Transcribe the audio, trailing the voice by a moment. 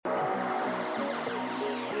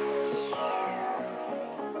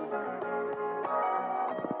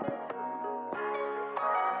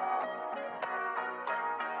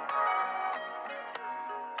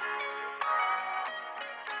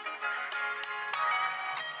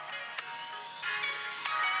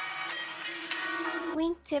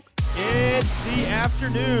tip. It's the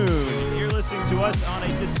afternoon. You're listening to us on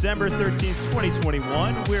a December 13th,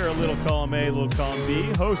 2021. We're a little column A, little column B,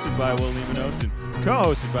 hosted by Will Lemonos and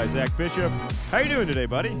co-hosted by Zach Bishop. How you doing today,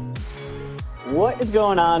 buddy? What is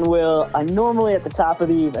going on, Will? I normally at the top of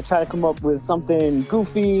these, I try to come up with something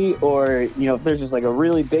goofy or, if there's just like a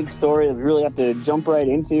really big story that we really have to jump right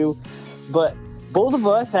into. But both of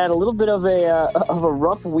us had a little bit of a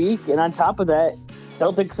rough week, and on top of that,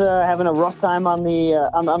 Celtics having a rough time on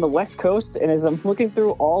the West Coast. And as I'm looking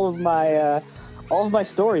through all of my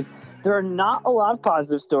stories, there are not a lot of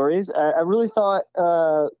positive stories. I really thought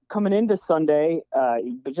coming into Sunday,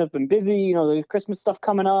 just been busy. The Christmas stuff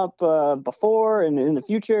coming up before and in the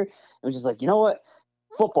future. It was just like, you know what?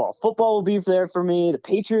 Football will be there for me. The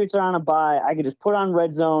Patriots are on a bye. I could just put on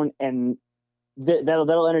Red Zone, and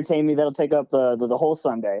that'll entertain me. That'll take up the whole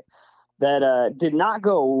Sunday. That did not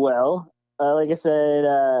go well. Like I said,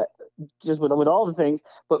 just with all the things.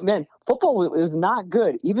 But, man, football was not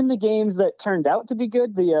good. Even the games that turned out to be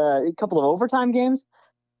good, a couple of overtime games,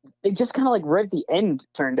 they just kind of like right at the end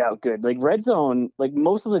turned out good. Like Red Zone, like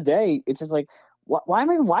most of the day, it's just like, why am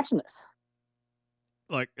I even watching this?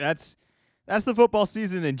 Look, that's the football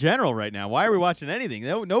season in general right now. Why are we watching anything?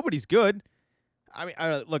 Nobody's good. I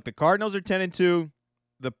mean, look, the Cardinals are 10-2,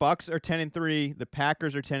 the Bucks are 10-3, the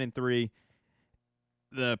Packers are 10-3.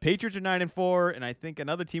 The Patriots are 9-4, and I think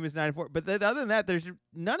another team is 9-4. But other than that, there's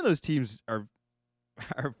none of those teams are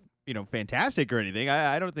fantastic or anything.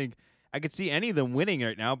 I don't think I could see any of them winning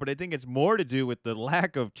right now. But I think it's more to do with the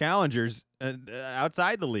lack of challengers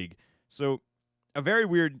outside the league. So a very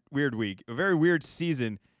weird week, a very weird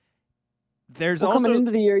season. There's also coming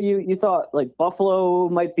into the year, you thought like Buffalo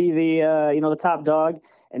might be the top dog.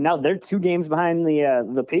 And now they're 2 games behind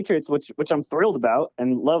the Patriots, which I'm thrilled about,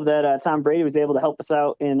 and love that Tom Brady was able to help us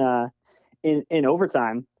out in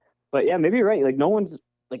overtime. But yeah, maybe you're right. Like no one's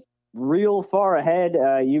like real far ahead.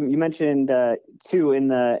 You mentioned 2 in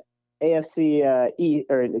the AFC in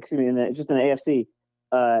the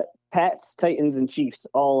AFC. Pats, Titans, and Chiefs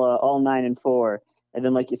all 9-4, and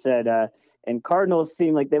then like you said, and Cardinals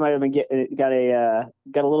seem like they might have got a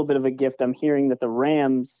little bit of a gift. I'm hearing that the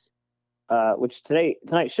Rams. Which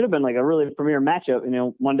tonight should have been like a really premier matchup,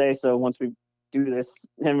 one day. So once we do this,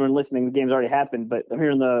 everyone listening, the game's already happened. But I'm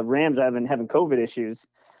hearing the Rams having COVID issues.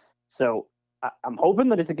 So I'm hoping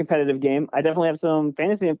that it's a competitive game. I definitely have some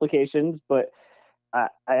fantasy implications, but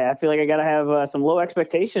I feel like I got to have some low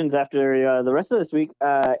expectations after the rest of this week.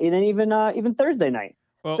 And then even Thursday night.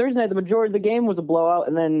 Well, Thursday night, the majority of the game was a blowout.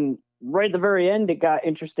 And then right at the very end, it got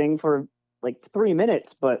interesting for like 3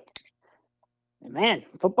 minutes. But man,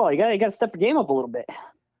 football, you gotta step your game up a little bit.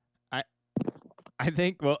 I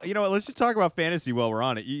think, well, you know what, let's just talk about fantasy while we're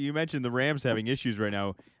on it. You mentioned the Rams having issues right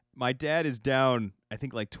now. My dad is down, I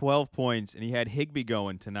think, like 12 points, and he had Higbee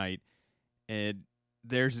going tonight. And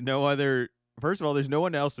there's no other – first of all, there's no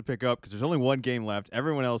one else to pick up because there's only one game left.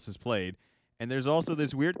 Everyone else has played. And there's also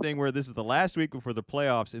this weird thing where this is the last week before the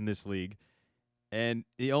playoffs in this league, and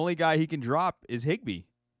the only guy he can drop is Higbee.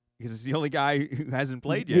 Because it's the only guy who hasn't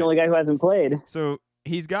played yet. The only guy who hasn't played. So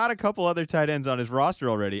he's got a couple other tight ends on his roster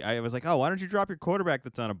already. I was like, why don't you drop your quarterback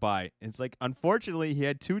that's on a bye? And it's like, unfortunately, he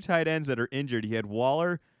had 2 tight ends that are injured. He had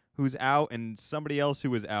Waller, who's out, and somebody else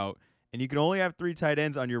who was out. And you can only have 3 tight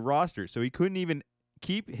ends on your roster. So he couldn't even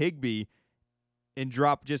keep Higbee and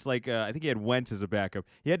drop just like, I think he had Wentz as a backup.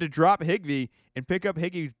 He had to drop Higbee and pick up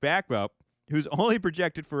Higbee's backup, who's only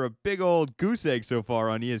projected for a big old goose egg so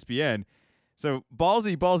far on ESPN. So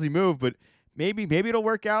ballsy move, but maybe it'll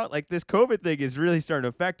work out. Like this COVID thing is really starting to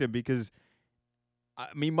affect him because, I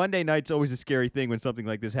mean, Monday night's always a scary thing when something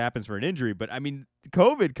like this happens for an injury. But I mean,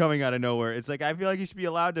 COVID coming out of nowhere, it's like I feel like he should be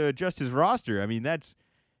allowed to adjust his roster. I mean, that's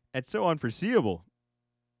so unforeseeable.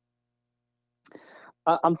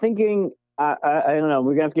 I'm thinking, I don't know,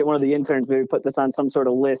 we're gonna have to get one of the interns, maybe put this on some sort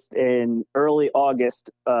of list in early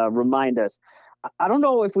August. Remind us. I don't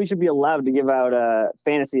know if we should be allowed to give out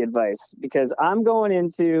fantasy advice because I'm going in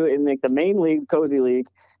the main league, Cozy League.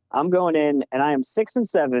 I'm going in and I am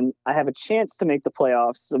 6-7. I have a chance to make the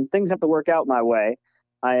playoffs. Some things have to work out my way.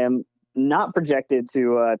 I am not projected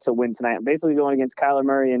to win tonight. I'm basically going against Kyler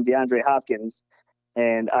Murray and DeAndre Hopkins,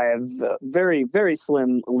 and I have a very, very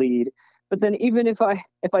slim lead. But then even if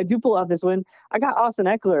I do pull out this win, I got Austin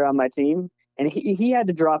Eckler on my team. And he had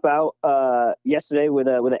to drop out yesterday with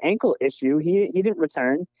an ankle issue. He didn't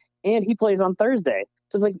return, and he plays on Thursday.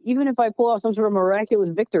 So it's like even if I pull off some sort of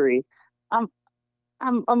miraculous victory, I'm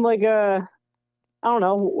like I don't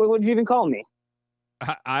know, what would you even call me?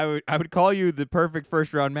 I would call you the perfect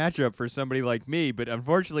first round matchup for somebody like me, but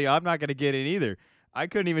unfortunately I'm not going to get in either. I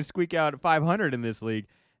couldn't even squeak out 500 in this league.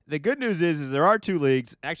 the good news is there are two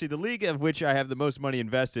leagues. Actually, the league of which I have the most money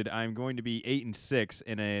invested, I'm going to be 8-6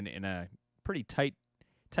 in a pretty tight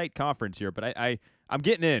conference here. But I'm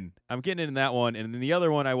getting in. I'm getting in that one, and then the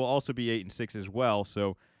other one I will also be 8-6 as well.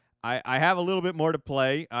 So I have a little bit more to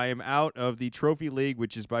play. I am out of the trophy league,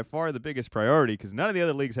 which is by far the biggest priority because none of the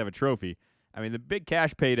other leagues have a trophy. I mean, the big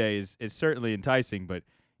cash payday is certainly enticing, but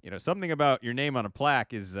something about your name on a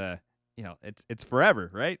plaque is it's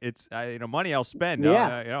forever, right? It's money I'll spend.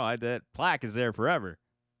 Yeah. That plaque is there forever.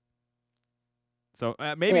 So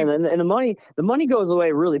maybe and the money goes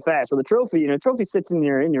away really fast. With the trophy, trophy sits in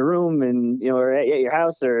your room and or at your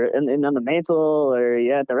house or and on the mantle or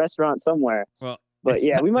at the restaurant somewhere. Well, but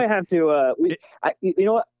yeah, we might have to. You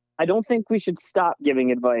know what? I don't think we should stop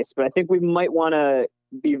giving advice, but I think we might want to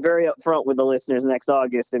be very upfront with the listeners next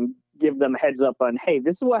August and give them a heads up on, hey,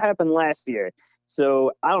 this is what happened last year.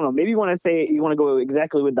 So I don't know. Maybe you want to go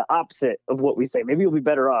exactly with the opposite of what we say. Maybe you'll be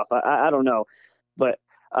better off. I don't know, but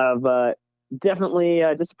definitely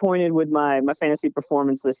disappointed with my fantasy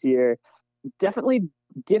performance this year. Definitely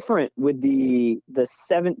different with the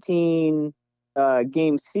 17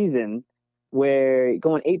 game season, where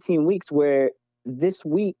going 18 weeks. Where this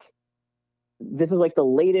week, this is like the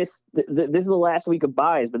latest. This is the last week of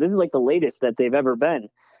buys, but this is like the latest that they've ever been.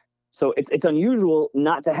 So it's unusual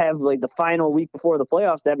not to have like the final week before the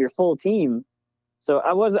playoffs to have your full team. So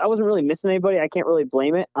I wasn't really missing anybody. I can't really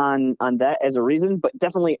blame it on that as a reason, but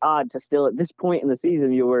definitely odd to still at this point in the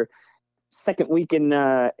season you were second week in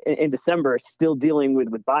December still dealing with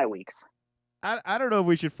bye weeks. I don't know if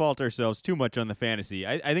we should fault ourselves too much on the fantasy.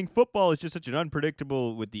 I think football is just such an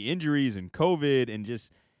unpredictable with the injuries and COVID and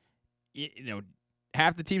just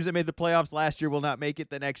half the teams that made the playoffs last year will not make it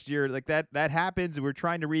the next year. Like that happens. We're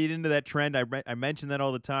trying to read into that trend. I mention that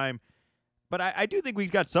all the time. But I do think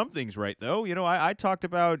we've got some things right, though. I talked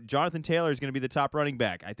about Jonathan Taylor is going to be the top running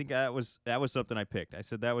back. I think that was something I picked. I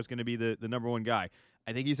said that was going to be the number one guy.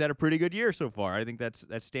 I think he's had a pretty good year so far. I think that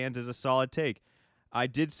stands as a solid take. I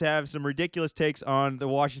did have some ridiculous takes on the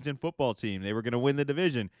Washington football team. They were going to win the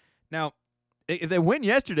division. Now, if they win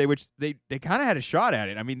yesterday, which they kind of had a shot at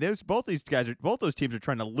it. I mean, both those teams are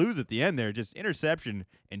trying to lose at the end there. Just interception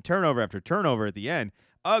and turnover after turnover at the end.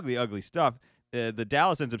 Ugly, ugly stuff. The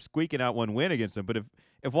Dallas ends up squeaking out one win against them. But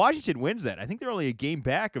if Washington wins that, I think they're only a game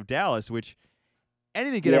back of Dallas, which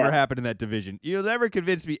anything could ever happen in that division. You'll never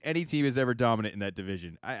convince me any team is ever dominant in that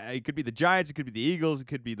division. It could be the Giants. It could be the Eagles. It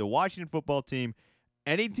could be the Washington football team.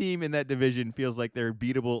 Any team in that division feels like they're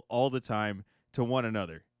beatable all the time to one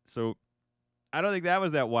another. So I don't think that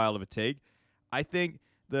was that wild of a take. I think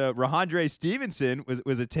the Rhamondre Stevenson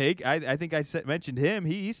was a take. I think I mentioned him.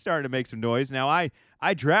 He's starting to make some noise. Now,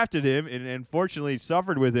 I drafted him and unfortunately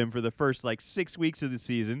suffered with him for the first 6 weeks of the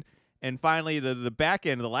season. And finally, the back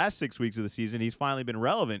end of the last 6 weeks of the season, he's finally been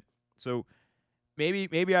relevant. So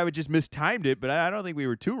maybe I would just mistimed it, but I don't think we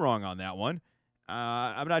were too wrong on that one.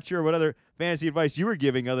 I'm not sure what other fantasy advice you were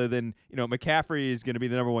giving other than, McCaffrey is going to be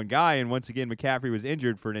the number one guy. And once again, McCaffrey was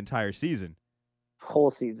injured for an entire season.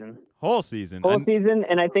 Whole season.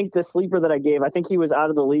 And I think the sleeper that I gave, I think he was out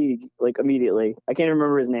of the league immediately. I can't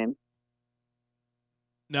remember his name.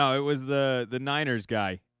 No, it was the Niners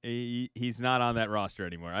guy. He's not on that roster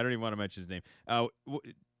anymore. I don't even want to mention his name.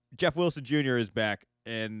 Jeff Wilson Jr. is back,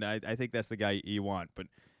 and I think that's the guy you want. But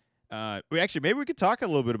maybe we could talk a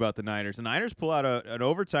little bit about the Niners. The Niners pull out an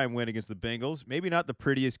overtime win against the Bengals. Maybe not the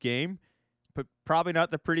prettiest game, but probably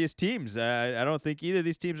not the prettiest teams. I don't think either of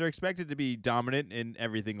these teams are expected to be dominant in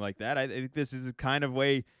everything like that. I think this is the kind of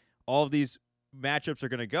way all of these matchups are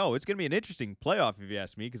going to go. It's going to be an interesting playoff, if you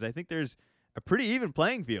ask me, because I think there's a pretty even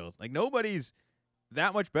playing field. Nobody's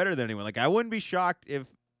that much better than anyone. I wouldn't be shocked if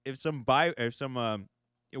some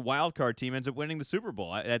wild card team ends up winning the Super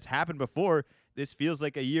Bowl. That's happened before. This feels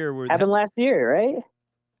like a year where happened last year, right?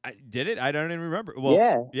 Did it? I don't even remember.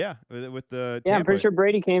 Well, yeah, with the Tampa. I'm pretty sure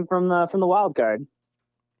Brady came from the wild card.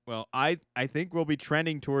 Well, I think we'll be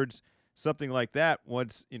trending towards something like that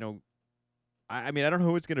once I mean, I don't know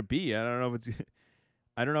who it's going to be. I don't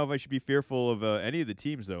know if I should be fearful of any of the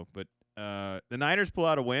teams though. But the Niners pull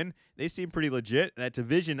out a win. They seem pretty legit. That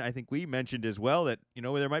division, I think we mentioned as well that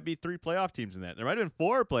there might be 3 playoff teams in that. There might have been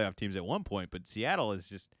 4 playoff teams at one point, but Seattle is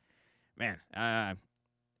just, man.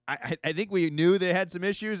 I think we knew they had some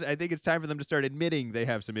issues. I think it's time for them to start admitting they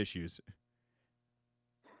have some issues.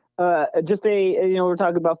 Just we're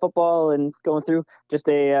talking about football and going through just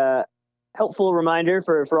a helpful reminder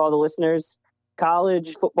for all the listeners.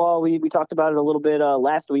 College football, we talked about it a little bit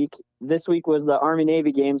last week. This week was the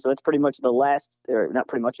Army-Navy game, so that's pretty much the last, or not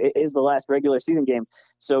pretty much, it is the last regular season game.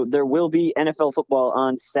 So there will be NFL football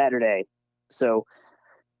on Saturday. So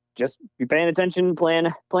just be paying attention,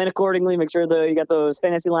 plan accordingly. Make sure you got those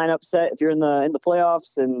fantasy lineups set if you're in the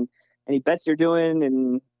playoffs, and any bets you're doing.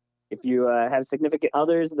 And if you have significant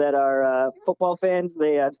others that are football fans,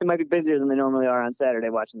 they might be busier than they normally are on Saturday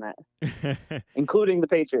watching that, including the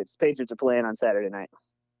Patriots. Patriots are playing on Saturday night.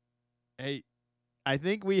 Hey, I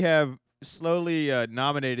think we have slowly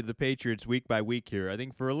nominated the Patriots week by week here. I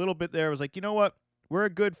think for a little bit there, I was like, you know what? We're a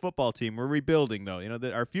good football team. We're rebuilding, though.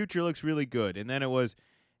 Our future looks really good. And then it was,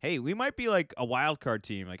 hey, we might be like a wild card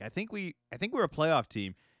team. Like I think we're a playoff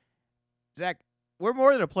team. Zach, we're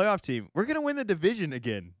more than a playoff team. We're gonna win the division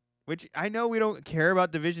again. Which I know we don't care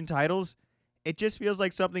about division titles. It just feels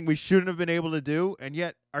like something we shouldn't have been able to do, and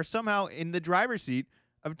yet are somehow in the driver's seat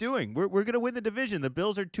of doing. We're gonna win the division. The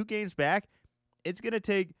Bills are 2 games back. It's gonna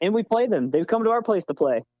take, and we play them. They've come to our place to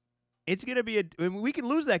play. It's gonna be we can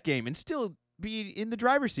lose that game and still be in the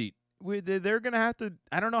driver's seat. They're gonna have to.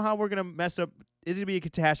 I don't know how we're gonna mess up. It's gonna be a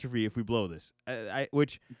catastrophe if we blow this.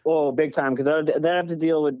 Big time, because they have to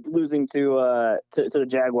deal with losing to the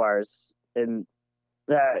Jaguars, and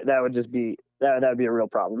that would just be that would be a real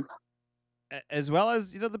problem. As well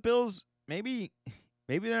as the Bills, maybe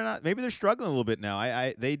they're not. Maybe they're struggling a little bit now.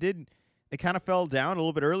 They kind of fell down a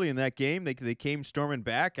little bit early in that game. They came storming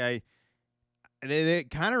back. They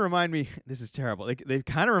kind of remind me. This is terrible. They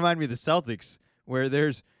kind of remind me of the Celtics, where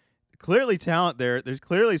there's clearly talent there. There's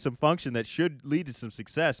clearly some function that should lead to some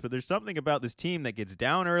success, but there's something about this team that gets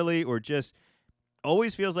down early, or just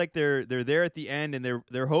always feels like they're there at the end, and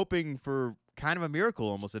they're hoping for kind of a miracle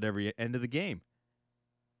almost at every end of the game.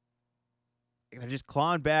 They're just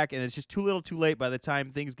clawing back, and it's just too little too late by the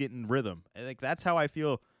time things get in rhythm. I think that's how I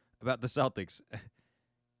feel about the Celtics.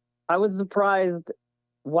 I was surprised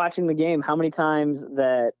watching the game how many times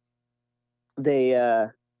that they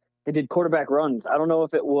did quarterback runs. I don't know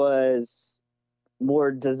if it was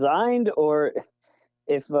more designed or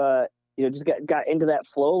if just got into that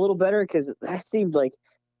flow a little better, because that seemed like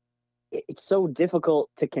it's so difficult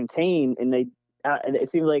to contain, and it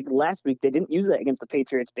seemed like last week they didn't use that against the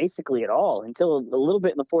Patriots basically at all until a little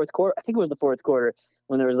bit in the fourth quarter. I think it was the fourth quarter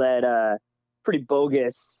when there was that pretty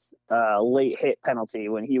bogus late hit penalty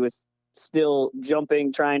when he was still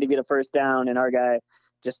jumping, trying to get a first down, and our guy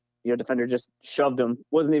defender just shoved him.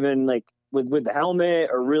 Wasn't even like with the helmet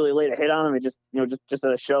or really laid a hit on him. It just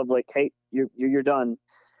a shove, like, hey, you're done.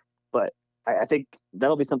 But I think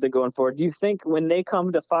that'll be something going forward. Do you think when they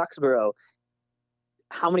come to Foxborough,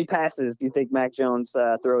 how many passes do you think Mac Jones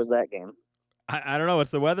throws that game? I don't know.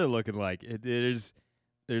 What's the weather looking like? There's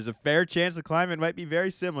a fair chance the climate might be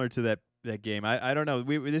very similar to that game. I don't know.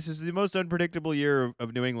 This is the most unpredictable year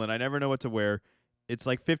of New England. I never know what to wear. It's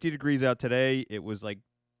like 50 degrees out today. It was like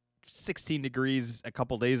 16 degrees a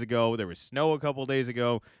couple days ago. There was snow a couple days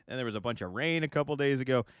ago. And there was a bunch of rain a couple days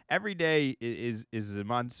ago. Every day is a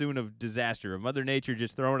monsoon of disaster, of Mother Nature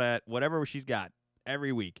just throwing at whatever she's got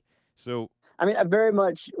every week. So I mean, I very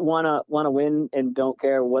much wanna win and don't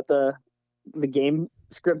care what the game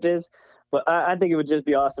script is, but I think it would just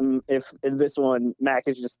be awesome if in this one Mac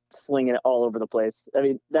is just slinging it all over the place. I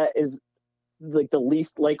mean, that is like the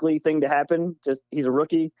least likely thing to happen. Just he's a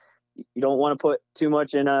rookie. You don't want to put too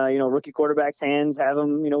much in rookie quarterback's hands. Have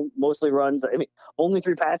him mostly runs. I mean, only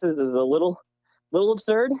 3 passes is a little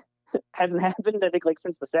absurd. Hasn't happened, I think, like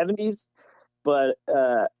since the 70s. But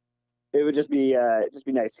it would just be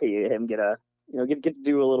nice to see him get to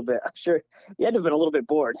do a little bit. I'm sure he had to have been a little bit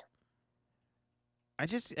bored. I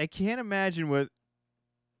can't imagine what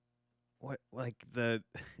like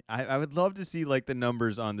I would love to see like the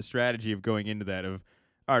numbers on the strategy of going into that of,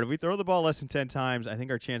 all right, if we throw the ball less than 10 times, I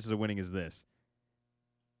think our chances of winning is this.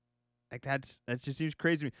 Like that just seems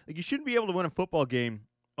crazy to me. Like you shouldn't be able to win a football game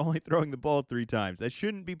only throwing the ball 3 times. That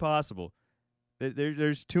shouldn't be possible.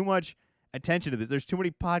 There's too much attention to this. There's too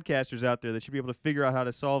many podcasters out there that should be able to figure out how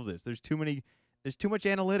to solve this. There's too much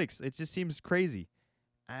analytics. It just seems crazy.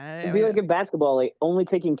 It'd be like in basketball, like only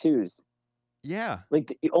taking 2s. Yeah.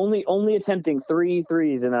 Like only attempting 3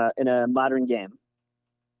 threes in a modern game.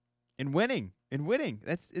 And winning.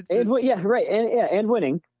 Yeah, right. And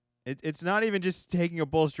winning. It's not even just taking a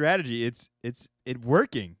bold strategy. It's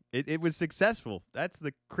working. It was successful. That's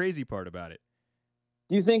the crazy part about it.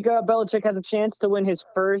 Do you think Belichick has a chance to win his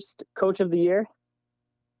first Coach of the Year?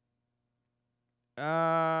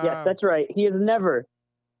 Yes, that's right. He has never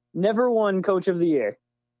won Coach of the Year.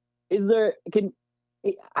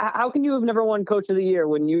 How can you have never won Coach of the Year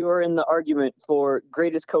when you are in the argument for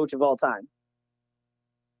greatest coach of all time?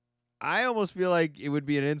 I almost feel like it would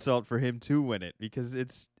be an insult for him to win it, because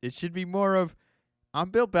it should be more of, I'm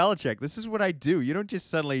Bill Belichick. This is what I do. You don't just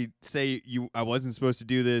suddenly say I wasn't supposed to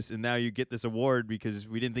do this and now you get this award because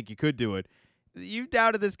we didn't think you could do it. You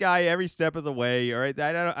doubted this guy every step of the way. All right,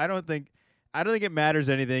 I don't think it matters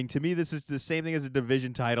anything. To me, this is the same thing as a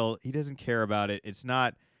division title. He doesn't care about it. It's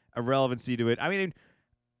not a relevancy to it. I mean,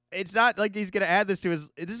 it's not like he's gonna add this to his.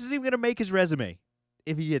 This isn't even gonna make his resume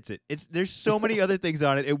if he hits it. There's so many other things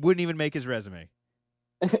on it. It wouldn't even make his resume.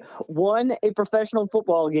 Won a professional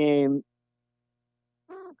football game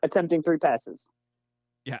attempting 3 passes.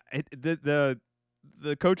 Yeah, the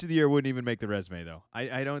coach of the year wouldn't even make the resume though.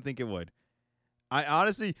 I don't think it would. I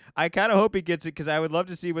honestly, I kind of hope he gets it because I would love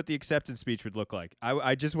to see what the acceptance speech would look like.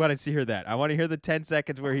 I just want to hear that. I want to hear the 10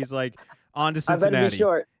 seconds where he's like, on to Cincinnati. I better be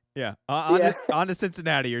short. Yeah, Yeah. on to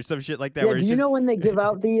Cincinnati or some shit like that. Yeah, where do you know when they give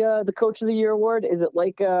out the Coach of the Year award? Is it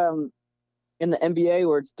like in the NBA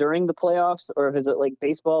where it's during the playoffs, or is it like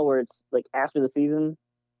baseball where it's like after the season?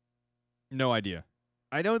 No idea.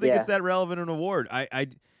 I don't think it's that relevant an award. I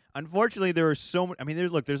unfortunately there are so many. I mean,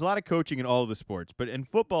 there's a lot of coaching in all of the sports, but in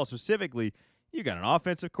football specifically, you got an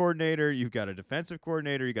offensive coordinator, you've got a defensive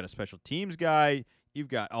coordinator, you got a special teams guy, you've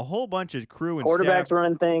got a whole bunch of crew and quarterbacks staff.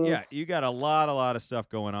 running things. Yeah, you got a lot of stuff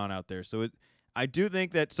going on out there. So I do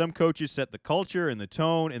think that some coaches set the culture and the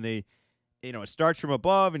tone, and they, it starts from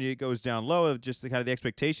above and it goes down low of just the kind of the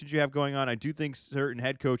expectations you have going on. I do think certain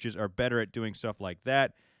head coaches are better at doing stuff like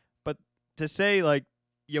that. But to say like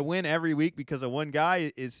you win every week because of one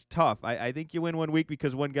guy is tough. I think you win one week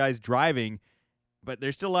because one guy's driving, but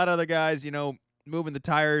there's still a lot of other guys, moving the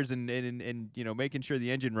tires and making sure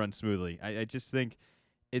the engine runs smoothly. I just think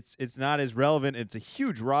it's not as relevant. It's a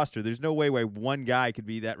huge roster. There's no way why one guy could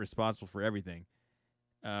be that responsible for everything.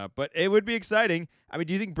 But it would be exciting. I mean,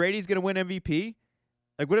 do you think Brady's going to win MVP?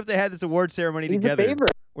 Like, what if they had this award ceremony together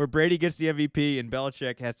where Brady gets the MVP and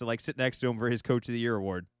Belichick has to sit next to him for his Coach of the Year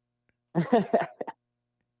award?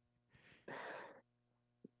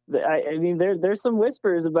 I mean, there's some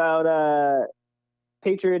whispers about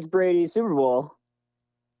Patriots Brady Super Bowl.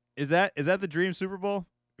 Is that the dream Super Bowl?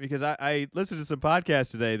 Because I listened to some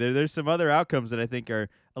podcasts today. There's some other outcomes that I think are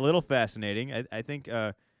a little fascinating. I think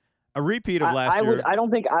a repeat of last year. I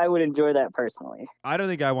don't think I would enjoy that personally. I don't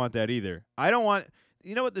think I want that either. I don't want.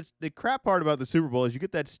 You know what? The crap part about the Super Bowl is you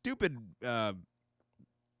get that stupid.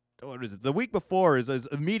 What is it? The week before is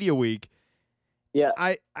a media week. Yeah.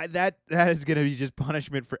 That is going to be just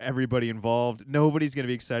punishment for everybody involved. Nobody's going to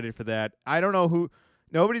be excited for that. I don't know who.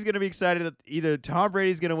 Nobody's going to be excited that either Tom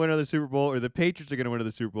Brady's going to win another Super Bowl or the Patriots are going to win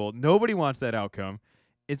another Super Bowl. Nobody wants that outcome.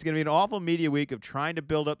 It's going to be an awful media week of trying to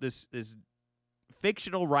build up this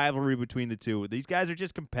fictional rivalry between the two. These guys are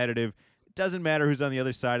just competitive. It doesn't matter who's on the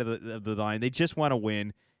other side of the line. They just want to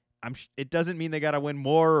win. It doesn't mean they got to win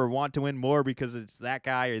more or want to win more because it's that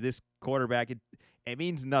guy or this quarterback. It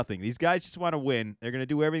means nothing. These guys just want to win. They're going to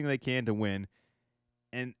do everything they can to win.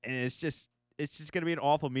 And it's just going to be an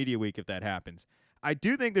awful media week if that happens. I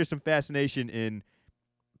do think there's some fascination in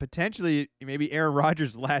potentially maybe Aaron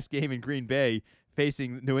Rodgers' last game in Green Bay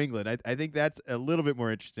facing New England. I think that's a little bit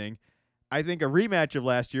more interesting. I think a rematch of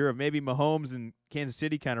last year of maybe Mahomes and Kansas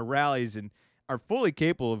City kind of rallies and are fully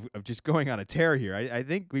capable of just going on a tear here. I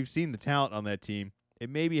think we've seen the talent on that team.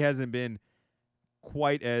 It maybe hasn't been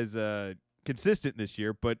quite as consistent this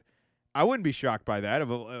year, but I wouldn't be shocked by that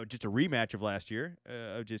of just a rematch of last year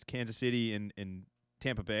of just Kansas City and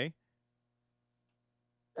Tampa Bay.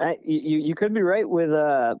 You could be right with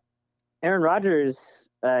Aaron Rodgers.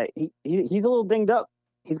 He's a little dinged up.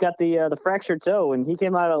 He's got the fractured toe, and he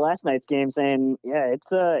came out of last night's game saying, "Yeah,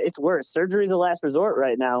 it's worse. Surgery's a last resort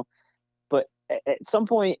right now." But at some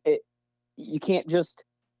point, you can't just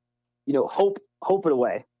hope it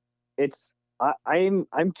away.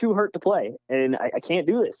 I'm too hurt to play, and I can't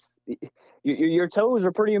do this. Your toes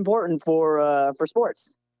are pretty important for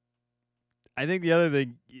sports. I think the other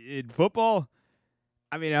thing in football,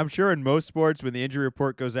 I mean, I'm sure in most sports when the injury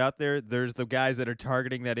report goes out there's the guys that are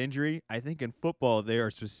targeting that injury. I think in football they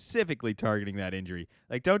are specifically targeting that injury.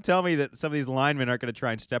 Like, don't tell me that some of these linemen aren't going to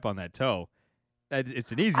try and step on that toe.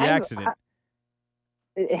 It's an easy accident.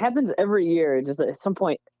 It happens every year. Just at some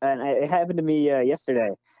point, and it happened to me yesterday.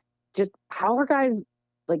 Just how are guys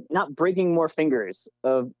not breaking more fingers?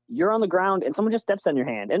 Of you're on the ground and someone just steps on your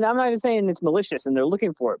hand, and I'm not even saying it's malicious and they're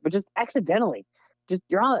looking for it, but just accidentally. Just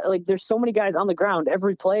you're on there's so many guys on the ground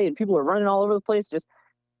every play, and people are running all over the place. Just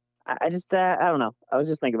I don't know. I was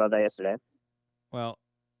just thinking about that yesterday. Well,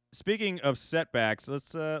 speaking of setbacks,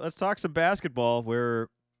 let's talk some basketball where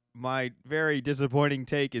my very disappointing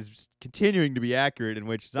take is continuing to be accurate, in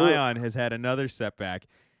which Zion has had another setback.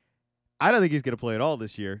 I don't think he's going to play at all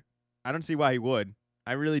this year. I don't see why he would.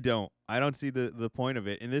 I really don't. I don't see the point of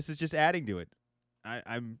it, and this is just adding to it.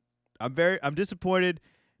 I'm disappointed,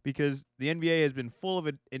 because the NBA has been full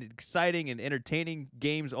of exciting and entertaining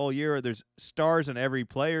games all year. There's stars on every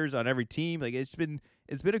players on every team. Like it's been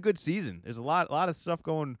a good season. There's a lot of stuff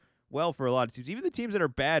going well for a lot of teams. Even the teams that are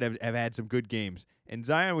bad have had some good games, and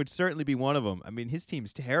Zion would certainly be one of them. I mean, his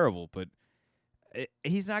team's terrible, but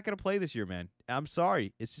he's not going to play this year, man. I'm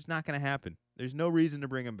sorry. It's just not going to happen. There's no reason to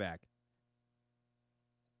bring him back.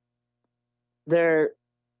 They're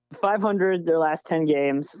 500 their last 10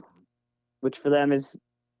 games, which for them is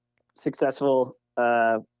successful.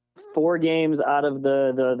 4 games out of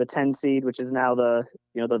the 10 seed, which is now the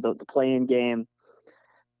play-in game.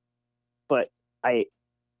 But I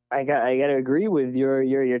got to agree with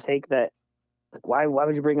your take that, like, why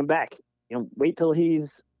would you bring him back? Wait till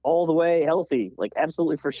he's all the way healthy, like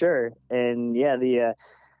absolutely for sure. And yeah, the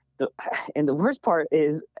worst part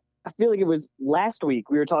is I feel like it was last week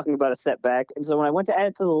we were talking about a setback, and so when I went to add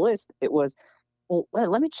it to the list, it was, well,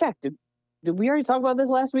 let me check. Did we already talk about this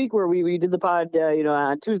last week where we did the pod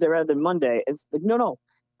on Tuesday rather than Monday? It's like no,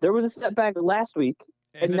 there was a setback last week,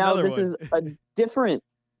 and now this is a different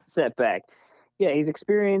setback. Yeah, he's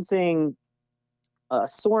experiencing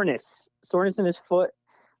soreness in his foot.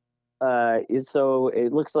 So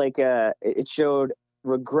it looks like it showed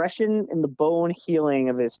regression in the bone healing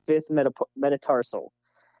of his 5th metatarsal,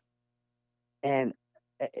 and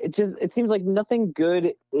it seems like nothing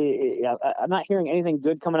good. I'm not hearing anything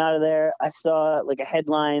good coming out of there. I saw like a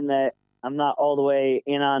headline that I'm not all the way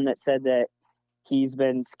in on that said that he's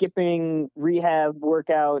been skipping rehab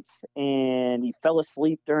workouts and he fell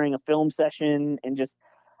asleep during a film session, and just,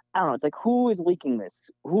 I don't know. It's like, who is leaking this?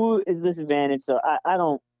 Who is this advantage? So I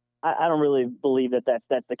don't really believe that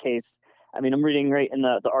that's the case. I mean, I'm reading right in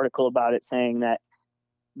the article about it saying that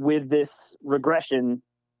with this regression,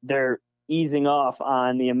 they're easing off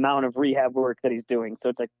on the amount of rehab work that he's doing. So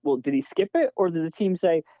it's like, well, did he skip it, or did the team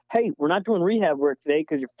say, hey, we're not doing rehab work today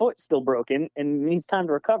because your foot's still broken and it needs time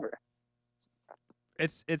to recover?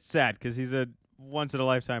 It's sad because he's a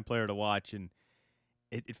once-in-a-lifetime player to watch, and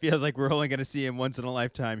it feels like we're only going to see him once in a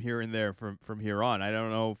lifetime here and there from here on. I don't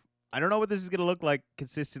know what this is going to look like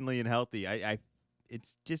consistently and healthy. It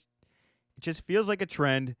just feels like a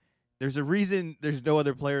trend. There's a reason there's no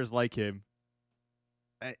other players like him.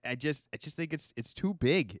 I just think it's too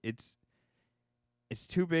big. It's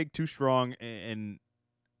too big, too strong, and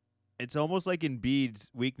it's almost like Embiid's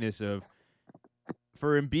weakness of,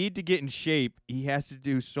 for Embiid to get in shape, he has to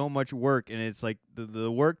do so much work, and it's like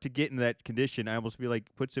the work to get in that condition, I almost feel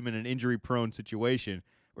like puts him in an injury-prone situation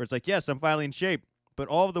where it's like, yes, I'm finally in shape, but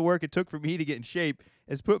all of the work it took for me to get in shape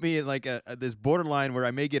has put me in like this borderline where I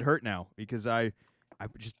may get hurt now because I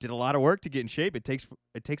just did a lot of work to get in shape. It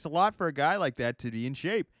takes a lot for a guy like that to be in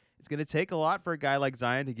shape. It's going to take a lot for a guy like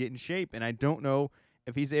Zion to get in shape, and I don't know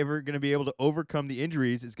if he's ever going to be able to overcome the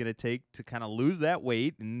injuries it's going to take to kind of lose that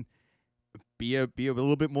weight and be a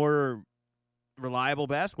little bit more reliable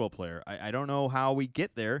basketball player. I don't know how we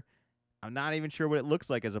get there. I'm not even sure what it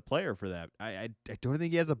looks like as a player for that. I don't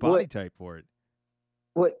think he has a body type for it.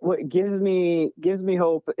 What gives me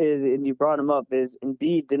hope is, and you brought him up, is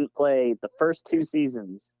Embiid didn't play the first 2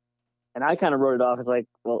 seasons, and I kind of wrote it off as like,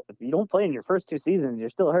 well, if you don't play in your first 2 seasons, you're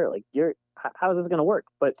still hurt. Like, how is this going to work?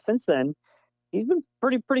 But since then, he's been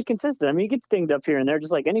pretty consistent. I mean, he gets dinged up here and there,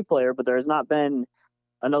 just like any player, but there has not been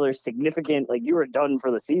another significant, like, you were done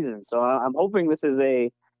for the season. So I'm hoping this is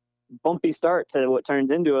a bumpy start to what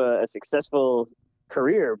turns into a successful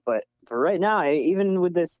career. But for right now, even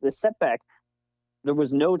with this setback, there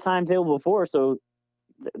was no timetable before, so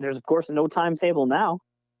there's, of course, no timetable now.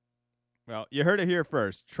 Well, you heard it here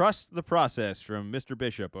first. Trust the process from Mr.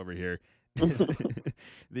 Bishop over here.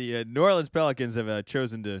 The New Orleans Pelicans have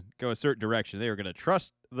chosen to go a certain direction. They are going to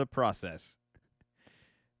trust the process.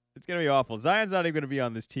 It's going to be awful. Zion's not even going to be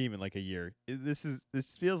on this team in like a year. This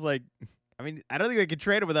feels like, I mean, I don't think they could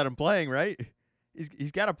trade him without him playing, right?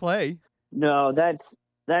 He's got to play. No,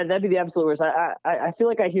 that'd be the absolute worst. I feel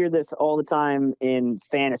like I hear this all the time in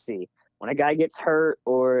fantasy when a guy gets hurt,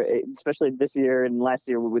 or especially this year and last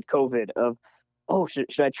year with COVID, of, oh, should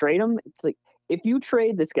I trade him? It's like, if you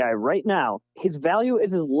trade this guy right now, his value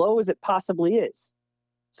is as low as it possibly is.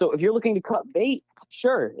 So if you're looking to cut bait,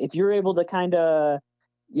 sure. If you're able to kind of,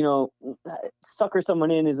 sucker someone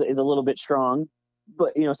in is a little bit strong,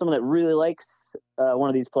 but someone that really likes one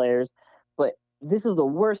of these players. But this is the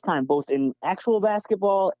worst time, both in actual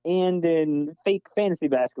basketball and in fake fantasy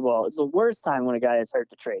basketball. It's the worst time when a guy is hurt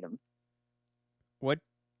to trade him.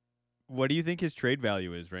 What do you think his trade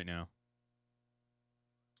value is right now?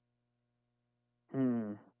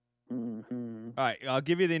 Mm-hmm. All right, I'll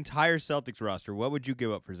give you the entire Celtics roster. What would you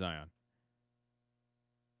give up for Zion?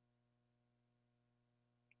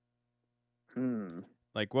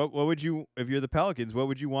 Like, what would you, if you're the Pelicans, what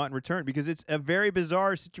would you want in return? Because it's a very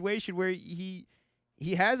bizarre situation where he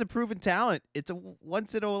has a proven talent. It's a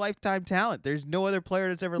once in a lifetime talent. There's no other player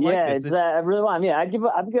that's ever like Yeah, this. it's, I really want. Yeah, I'd give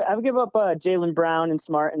up Jalen Brown and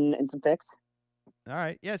Smart and some picks. All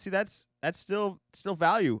right, yeah. See, that's still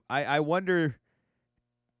value. I wonder.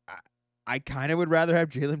 I kind of would rather have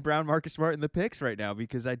Jalen Brown, Marcus Smart in the picks right now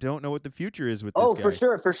because I don't know what the future is with this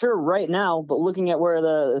guy. For sure, right now. But looking at where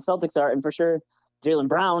the Celtics are, and for sure, Jalen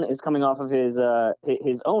Brown is coming off of his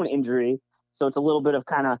own injury, so it's a little bit of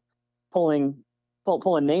kind of pulling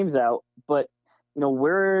names out. But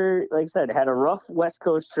we're, like I said, had a rough West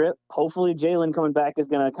Coast trip. Hopefully, Jalen coming back is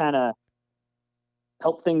going to kind of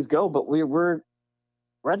help things go. But we're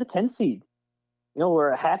at the 10th seed. We're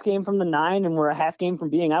a half game from the 9, and we're a half game from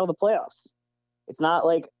being out of the playoffs. It's not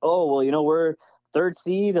like, oh, well, we're third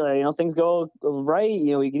seed. Things go right.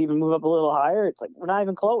 We could even move up a little higher. It's like we're not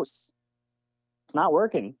even close. It's not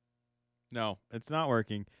working. No, it's not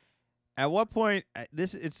working. At what point?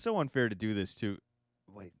 It's so unfair to do this too.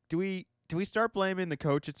 Wait, do we start blaming the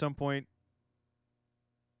coach at some point?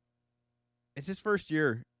 It's his first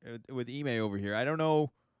year with Ime over here. I don't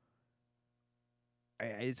know.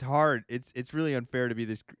 It's hard. It's really unfair to be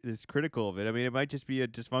this critical of it. I mean, it might just be a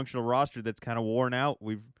dysfunctional roster that's kind of worn out.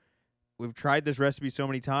 We've tried this recipe so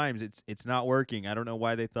many times. It's not working. I don't know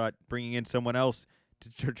why they thought bringing in someone else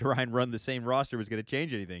to try and run the same roster was going to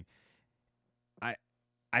change anything.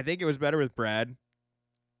 I think it was better with Brad,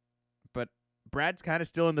 but Brad's kind of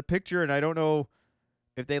still in the picture, and I don't know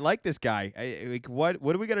if they like this guy. What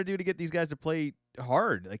do we got to do to get these guys to play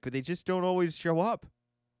hard? Like, they just don't always show up.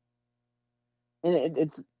 And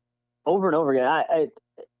it's over and over again.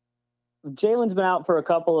 Jalen's been out for a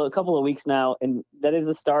couple of weeks now, and that is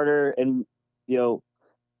a starter, and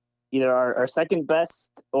either our second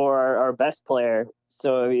best or our best player.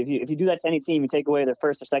 So if you do that to any team, you take away their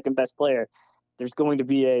first or second best player, there's going to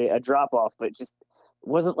be a drop off. But it just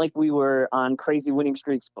wasn't like we were on crazy winning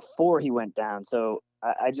streaks before he went down. So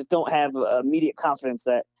I just don't have immediate confidence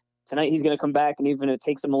that tonight he's going to come back, and even if it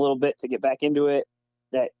takes him a little bit to get back into it,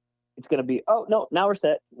 that it's going to be, oh no, now we're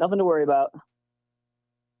set, nothing to worry about.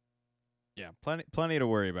 Yeah, plenty to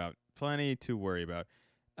worry about. Plenty to worry about.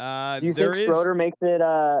 Do you think Schroeder makes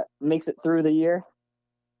it through the year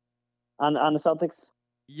on the Celtics?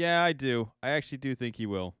 Yeah, I do. I actually do think he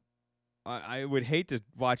will. I would hate to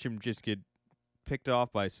watch him just get picked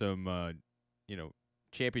off by some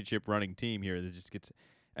championship running team here that just gets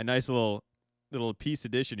a nice little piece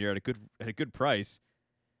edition here at a good price.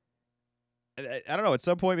 I don't know. At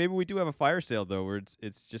some point, maybe we do have a fire sale though, where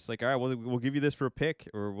it's just like, all right, we'll give you this for a pick,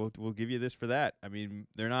 or we'll give you this for that. I mean,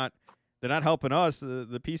 they're not helping us.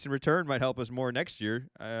 The piece in return might help us more next year.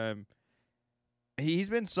 He's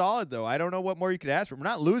been solid though. I don't know what more you could ask for. We're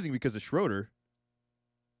not losing because of Schroeder.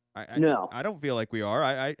 No, I don't feel like we are.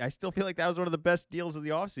 I still feel like that was one of the best deals of the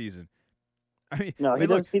offseason. I mean, no, he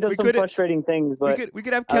does some frustrating things, but we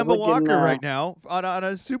could have Kemba Walker right now on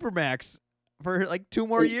a supermax for like 2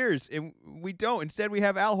 more years, and we don't. Instead, we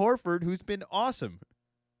have Al Horford, who's been awesome.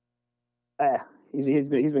 He's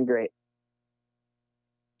been great.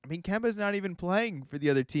 I mean, Kemba's not even playing for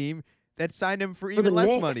the other team that signed him for even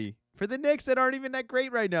less money. For the Knicks that aren't even that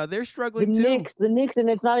great right now, they're struggling too. The Knicks, and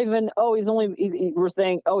it's not even. Oh, we're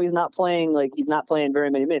saying, oh, he's not playing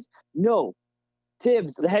very many minutes. No,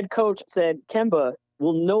 Tibbs, the head coach, said Kemba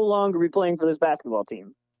will no longer be playing for this basketball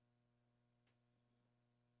team.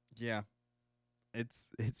 Yeah. It's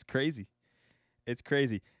crazy. It's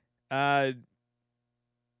crazy. So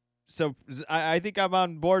I think I'm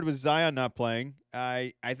on board with Zion not playing.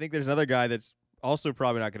 I think there's another guy that's also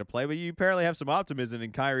probably not going to play, but you apparently have some optimism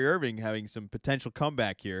in Kyrie Irving having some potential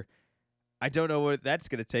comeback here. I don't know what that's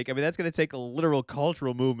going to take. I mean, that's going to take a literal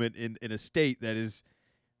cultural movement in a state that is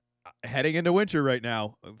heading into winter right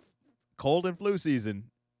now, cold and flu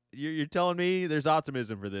season. You're telling me there's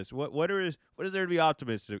optimism for this? What is there to be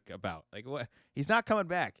optimistic about? Like, what? He's not coming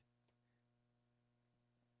back.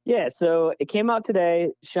 Yeah, so it came out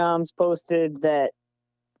today. Shams posted that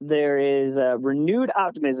there is renewed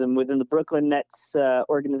optimism within the Brooklyn Nets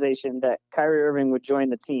organization that Kyrie Irving would join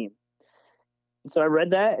the team. And so I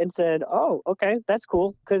read that and said, oh, okay, that's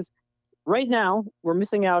cool. Because right now we're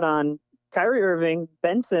missing out on Kyrie Irving,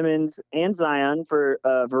 Ben Simmons, and Zion for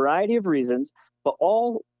a variety of reasons, but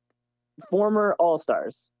all former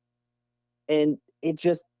All-Stars. And it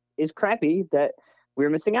just is crappy that we're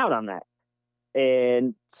missing out on that.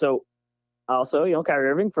 And so also, Kyrie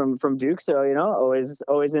Irving from Duke, so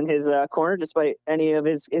always in his corner despite any of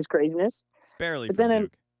his craziness. Barely, but then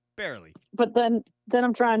Duke. Barely. But then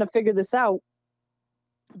I'm trying to figure this out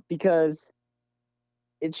because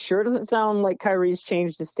it sure doesn't sound like Kyrie's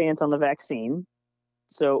changed his stance on the vaccine.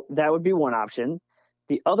 So that would be one option.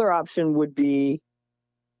 The other option would be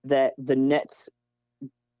that the Nets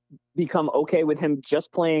become okay with him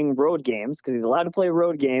just playing road games because he's allowed to play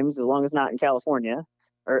road games as long as not in California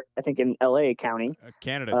or I think in LA County.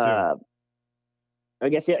 Canada too. I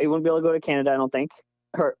guess he wouldn't be able to go to Canada. I don't think,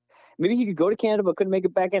 or maybe he could go to Canada but couldn't make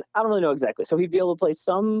it back in. I don't really know exactly. So he'd be able to play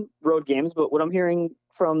some road games. But what I'm hearing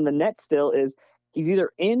from the Nets still is he's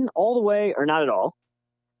either in all the way or not at all.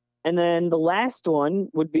 And then the last one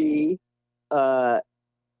would be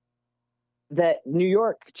that New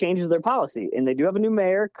York changes their policy, and they do have a new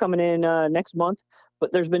mayor coming in next month,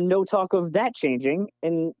 but there's been no talk of that changing.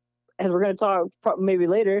 And as we're going to talk maybe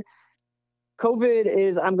later, COVID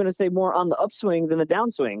is, I'm going to say, more on the upswing than the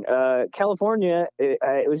downswing. California,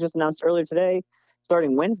 it was just announced earlier today,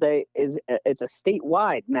 starting Wednesday, it's a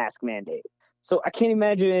statewide mask mandate. So I can't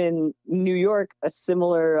imagine New York, a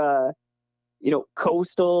similar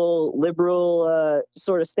coastal liberal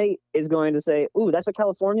sort of state, is going to say, "Ooh, that's what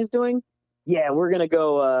California's doing. Yeah, we're gonna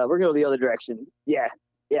go the other direction. Yeah,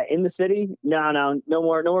 in the city, no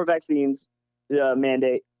more vaccines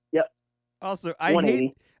mandate. Yep." Also,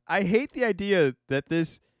 I hate the idea that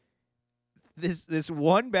this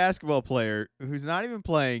one basketball player who's not even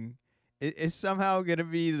playing is somehow gonna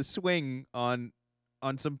be the swing on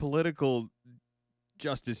some political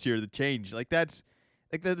justice here, the change. Like that's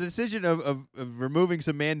like the decision of removing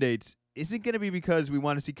some mandates isn't gonna be because we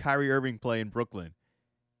want to see Kyrie Irving play in Brooklyn.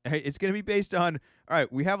 It's going to be based on, all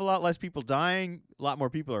right, we have a lot less people dying, a lot more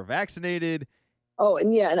people are vaccinated. Oh,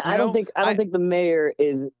 and I don't think the mayor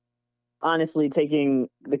is honestly taking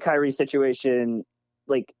the Kyrie situation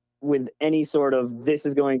like with any sort of this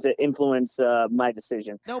is going to influence my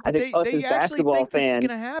decision. No, but I think they actually think fans, this is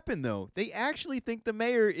going to happen, though. They actually think the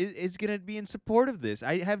mayor is going to be in support of this.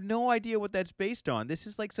 I have no idea what that's based on. This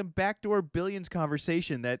is like some backdoor billions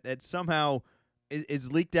conversation that somehow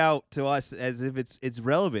is leaked out to us as if it's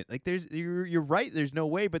relevant. Like you're right. There's no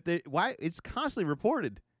way, but why it's constantly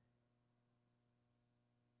reported.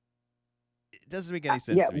 It doesn't make any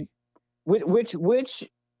sense to me. Which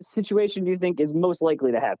situation do you think is most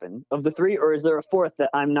likely to happen of the three, or is there a fourth that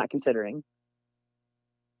I'm not considering?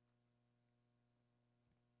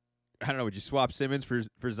 I don't know. Would you swap Simmons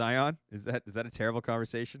for Zion? Is that a terrible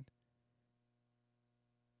conversation?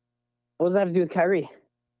 What does that have to do with Kyrie?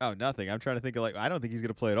 Oh, nothing. I'm trying to think of I don't think he's going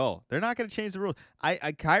to play at all. They're not going to change the rules.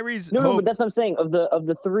 Kyrie's no, but that's what I'm saying. Of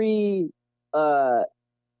the three options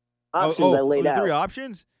I laid out. The three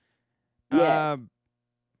options? Yeah.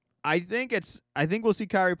 I think we'll see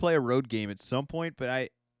Kyrie play a road game at some point, but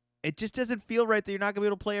it just doesn't feel right that you're not going to be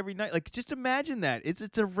able to play every night. Like, just imagine that.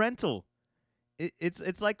 It's a rental.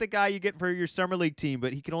 It's like the guy you get for your summer league team,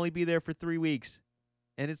 but he can only be there for 3 weeks.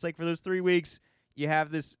 And it's like for those 3 weeks, you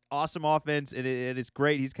have this awesome offense, and it's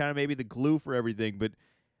great. He's kind of maybe the glue for everything. But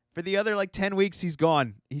for the other, 10 weeks, he's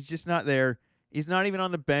gone. He's just not there. He's not even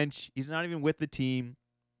on the bench. He's not even with the team.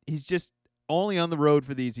 He's just only on the road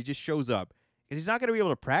for these. He just shows up. And he's not going to be able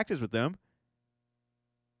to practice with them.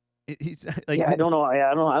 He's like, I don't know.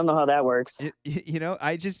 I don't know how that works. I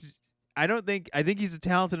think he's a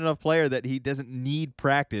talented enough player that he doesn't need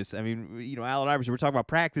practice. I mean, Allen Iverson, we're talking about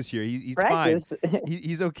practice here. He's practice. Fine.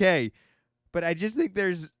 He's okay. But I just think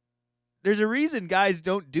there's a reason guys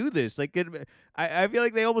don't do this. Like, I feel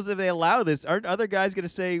like if they allow this, aren't other guys going to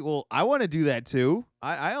say, well, I want to do that too.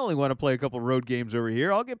 I only want to play a couple road games over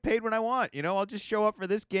here. I'll get paid when I want. I'll just show up for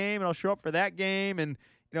this game and I'll show up for that game. And,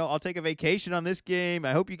 I'll take a vacation on this game.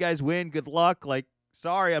 I hope you guys win. Good luck. Like,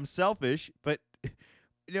 sorry, I'm selfish. But,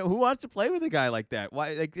 who wants to play with a guy like that?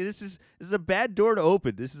 Why? Like, this is a bad door to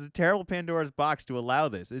open. This is a terrible Pandora's box to allow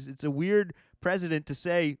this. It's a weird precedent to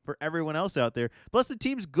say for everyone else out there. Plus, the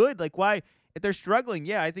team's good. Like, why? If they're struggling,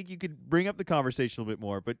 yeah, I think you could bring up the conversation a little bit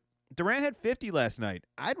more. But Durant had 50 last night.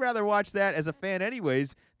 I'd rather watch that as a fan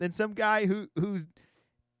anyways than some guy who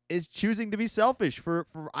is choosing to be selfish for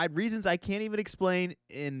reasons I can't even explain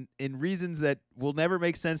in reasons that will never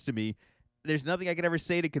make sense to me. There's nothing I could ever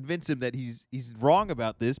say to convince him that he's wrong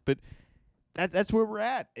about this, but that's where we're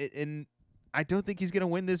at. And I don't think he's going to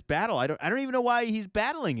win this battle. I don't even know why he's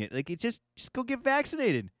battling it. Like, just go get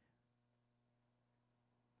vaccinated.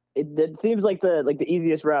 It seems like the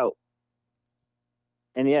easiest route.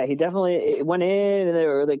 And yeah, he definitely went in, and they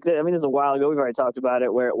were like, I mean, this is a while ago. We've already talked about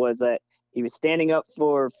it, where it was that he was standing up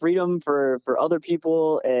for freedom for other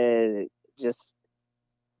people, and just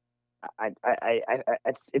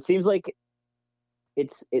it seems like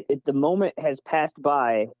the moment has passed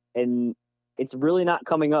by, and it's really not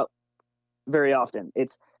coming up very often.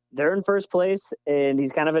 They're in first place, and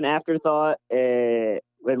he's kind of an afterthought, and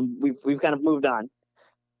we've kind of moved on.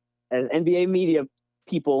 as NBA media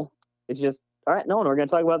people, it's just all right. No, we're going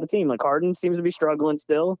to talk about the team. Like Harden seems to be struggling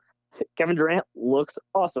still. Kevin Durant looks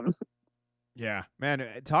awesome. Yeah, man,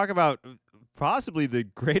 talk about possibly the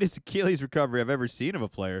greatest Achilles recovery I've ever seen of a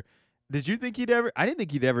player. Did you think he'd ever? I didn't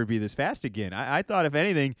think he'd ever be this fast again. I thought, if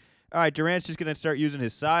anything, all right, Durant's just going to start using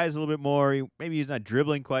his size a little bit more. Maybe he's not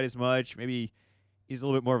dribbling quite as much. Maybe he's a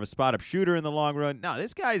little bit more of a spot-up shooter in the long run. No,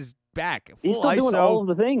 this guy's back. Full He's still ISO, doing all of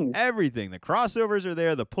the things. everything. The crossovers are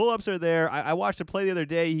there. The pull-ups are there. I watched a play the other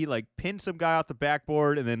day. He, like, pinned some guy off the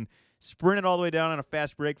backboard and then sprinted all the way down on a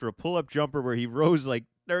fast break for a pull-up jumper where he rose, like,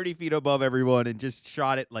 30 feet above everyone and just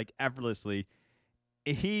shot it, like, effortlessly.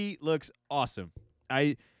 He looks awesome.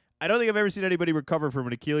 I don't think I've ever seen anybody recover from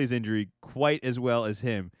an Achilles injury quite as well as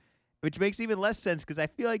him, which makes even less sense because I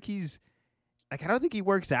feel like he's like, I don't think he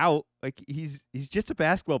works out. Like he's just a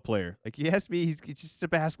basketball player. Like you ask me, he's just a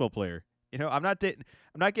basketball player. You know, I'm not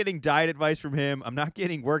getting diet advice from him. I'm not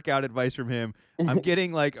getting workout advice from him. I'm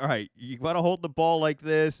getting like, all right, you want to hold the ball like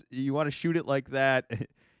this. You want to shoot it like that.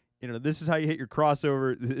 You know, this is how you hit your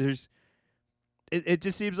crossover. It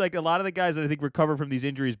just seems like a lot of the guys that I think recover from these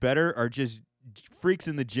injuries better are just freaks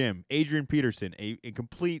in the gym. Adrian Peterson, a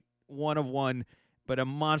complete one of one, but a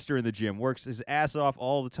monster in the gym, works his ass off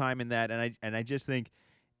all the time in that. And I just think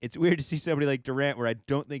it's weird to see somebody like Durant, where I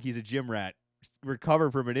don't think he's a gym rat,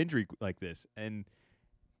 recover from an injury like this. And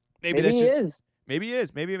maybe he is. Maybe he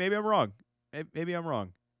is. Maybe I'm wrong. Maybe I'm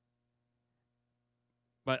wrong.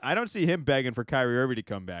 But I don't see him begging for Kyrie Irving to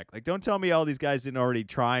come back. Like, don't tell me all these guys didn't already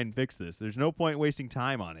try and fix this. There's no point wasting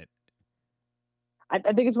time on it. I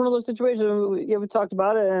think it's one of those situations. We talked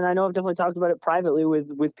about it, and I know I've definitely talked about it privately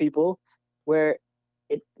with people, where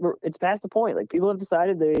it's past the point. Like people have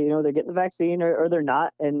decided they're getting the vaccine or they're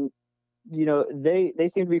not, and they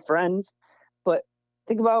seem to be friends. But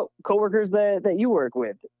think about coworkers that you work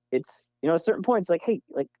with. It's at a certain point, it's like, hey,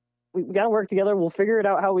 like we got to work together. We'll figure it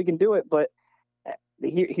out how we can do it, but.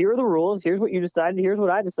 Here are the rules. Here's what you decided. Here's what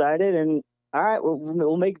I decided. And all right,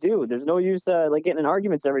 we'll make do. There's no use like getting in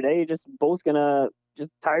arguments every day. You're just both gonna just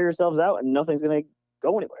tire yourselves out, and nothing's gonna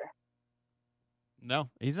go anywhere. No,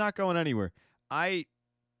 he's not going anywhere. All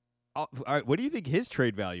right, what do you think his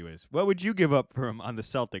trade value is? What would you give up for him on the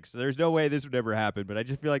Celtics? There's no way this would ever happen, but I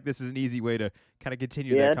just feel like this is an easy way to kind of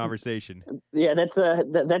continue that conversation. Yeah, that's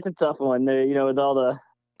a tough one. There, with all the.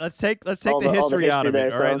 Let's take the history out of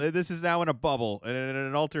it. All right, this is now in a bubble, in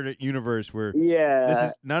an alternate universe where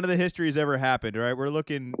none of the history has ever happened. All right, we're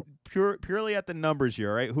looking purely at the numbers here.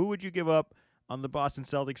 All right, who would you give up on the Boston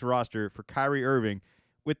Celtics roster for Kyrie Irving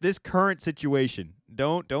with this current situation?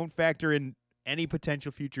 Don't factor in any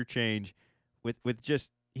potential future change. With just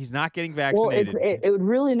he's not getting vaccinated. Well, it would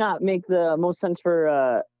really not make the most sense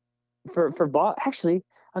for Boston. Actually, I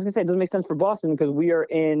was gonna say it doesn't make sense for Boston because we are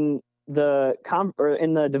in the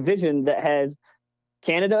division that has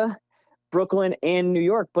Canada, Brooklyn, and New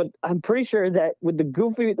York. But I'm pretty sure that with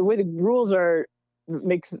the way the rules are,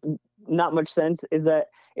 makes not much sense. Is that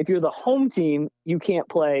if you're the home team, you can't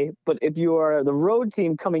play, but if you are the road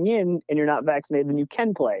team coming in and you're not vaccinated, then you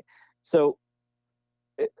can play. So,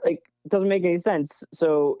 it doesn't make any sense.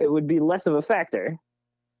 So it would be less of a factor.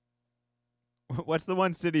 What's the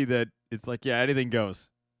one city that it's like, yeah, anything goes?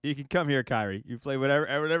 You can come here, Kyrie. You play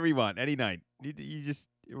whatever you want, any night.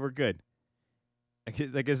 We're good.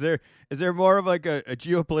 Like, is there more of like a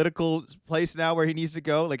geopolitical place now where he needs to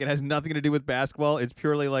go? Like, it has nothing to do with basketball. It's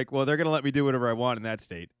purely like, well, they're gonna let me do whatever I want in that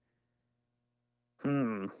state.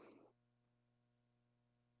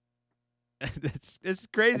 It's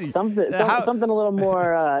crazy. It's something a little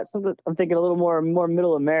more. Something I'm thinking a little more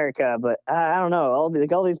Middle America, but I don't know.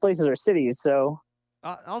 All these places are cities, so.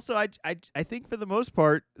 Also, I think for the most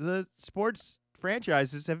part, the sports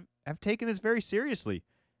franchises have taken this very seriously.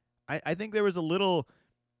 I think there was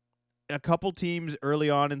a couple teams early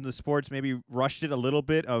on in the sports maybe rushed it a little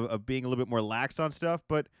bit of being a little bit more lax on stuff,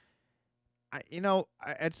 but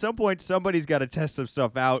at some point somebody's got to test some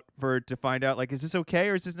stuff out to find out, like, is this okay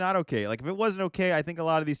or is this not okay? Like, if it wasn't okay, I think a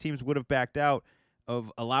lot of these teams would have backed out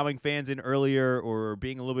of allowing fans in earlier or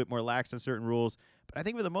being a little bit more lax on certain rules. But I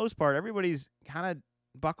think for the most part, everybody's kind of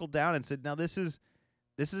buckled down and said, now this is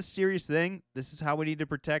a serious thing. This is how we need to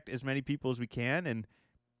protect as many people as we can, and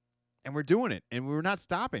we're doing it, and we're not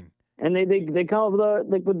stopping. And they come up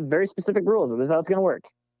with very specific rules. This is how it's going to work.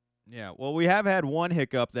 Yeah, well, we have had one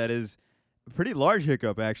hiccup that is a pretty large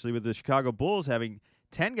hiccup, actually, with the Chicago Bulls having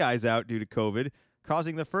 10 guys out due to COVID,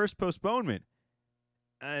 causing the first postponement.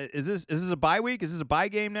 Is this a bye week? Is this a bye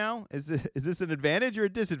game now? Is this an advantage or a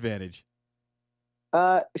disadvantage?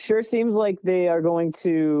 Sure seems like they are going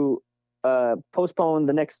to postpone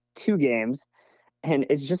the next two games. And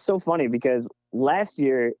it's just so funny because last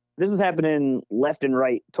year this was happening left and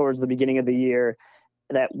right towards the beginning of the year,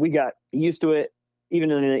 that we got used to it. Even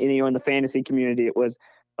in the fantasy community, it was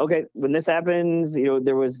okay when this happens.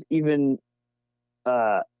 There was even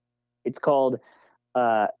it's called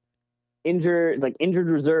injured, like injured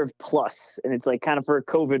reserve plus, and it's like kind of for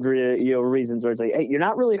COVID reasons, where it's like, hey, you're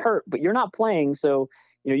not really hurt, but you're not playing, so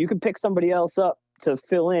you can pick somebody else up to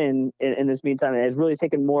fill in this meantime. And it's really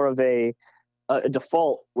taken more of a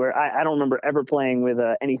default, where I don't remember ever playing with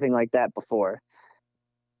anything like that before.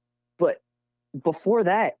 But before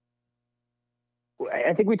that,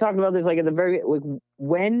 I think we talked about this like at the very, like,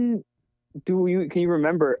 when can you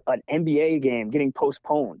remember an NBA game getting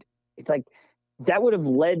postponed? It's like that would have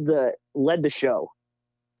led the show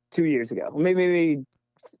 2 years ago, maybe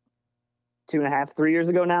 2.5, 3 years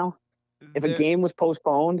ago now. If a game was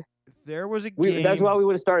postponed, there was a game. That's why we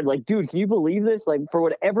would have started. Like, dude, can you believe this? Like, for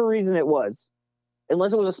whatever reason it was,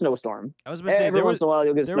 unless it was a snowstorm. I was going to say, every once in a while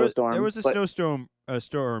you'll get a snowstorm. There was a snowstorm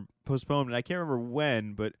storm postponed, and I can't remember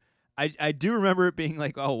when, but I do remember it being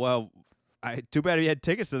like, oh well, too bad you had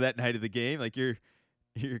tickets to that night of the game. Like you're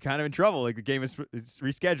kind of in trouble. Like the game is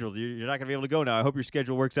rescheduled. You're not gonna be able to go now. I hope your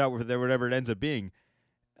schedule works out with whatever it ends up being.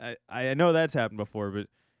 I know that's happened before, but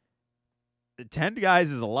 10 guys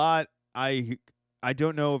is a lot. I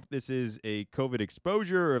don't know if this is a COVID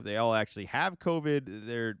exposure or if they all actually have COVID.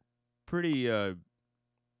 They're pretty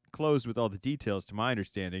closed with all the details, to my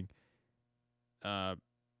understanding.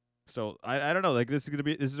 So I don't know. Like it's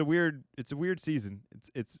a weird season.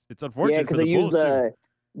 It's unfortunate. Yeah, because for they use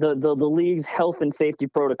the league's health and safety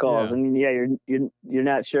protocols, and you're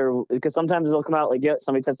not sure, because sometimes they'll come out like, yeah,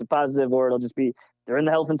 somebody tested positive, or it'll just be they're in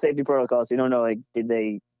the health and safety protocols. So you don't know, like, did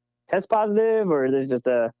they test positive, or there's just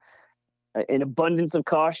an abundance of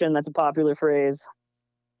caution. That's a popular phrase.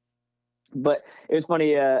 But it was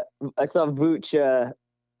funny. I saw Vooch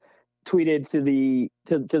tweeted to the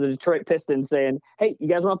Detroit Pistons saying, "Hey, you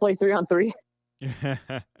guys want to play 3-on-3?"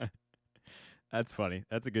 That's funny.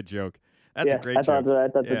 That's a good joke. That's a great joke. I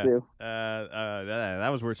thought so too. That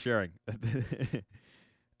was worth sharing.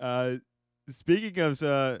 Speaking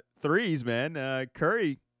of threes, man,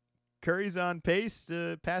 Curry's on pace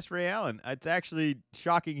to pass Ray Allen. It's actually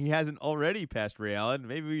shocking he hasn't already passed Ray Allen.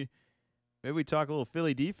 Maybe we talk a little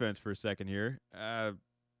Philly defense for a second here.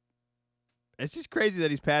 It's just crazy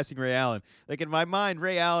that he's passing Ray Allen. Like, in my mind,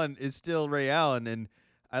 Ray Allen is still Ray Allen, and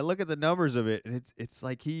I look at the numbers of it, and it's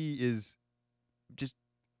like he is just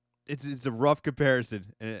it's a rough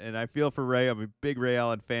comparison, and I feel for Ray. I'm a big Ray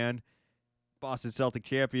Allen fan. Boston Celtic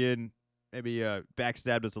champion, maybe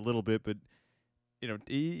backstabbed us a little bit, but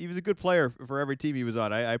he was a good player for every team he was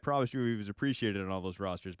on. I promise you he was appreciated on all those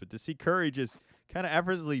rosters. But to see Curry just kind of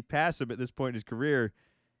effortlessly pass him at this point in his career,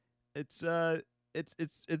 it's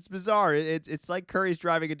bizarre. It's like Curry's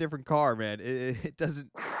driving a different car, man. It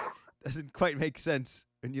doesn't quite make sense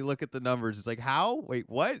when you look at the numbers. It's like, how? Wait,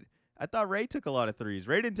 what? I thought Ray took a lot of threes.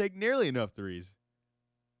 Ray didn't take nearly enough threes.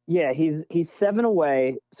 Yeah, he's 7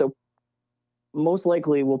 away, so most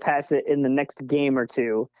likely we'll pass it in the next game or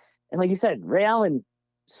two. And like you said, Ray Allen,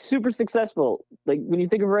 super successful. Like, when you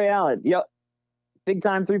think of Ray Allen, big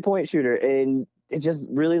time 3-point shooter, and it just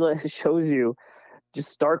really shows you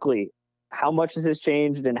just starkly how much this has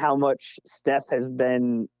changed and how much Steph has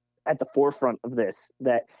been at the forefront of this,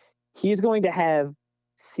 that he's going to have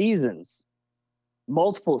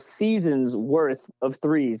multiple seasons worth of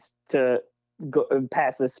threes to go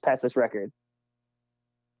past this record.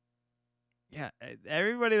 Yeah,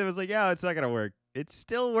 everybody that was like, yeah, it's not going to work. It's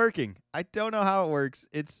still working. I don't know how it works.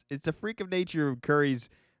 It's a freak of nature of Curry's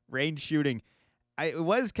range shooting. It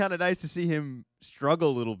was kind of nice to see him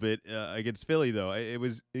struggle a little bit against Philly, though.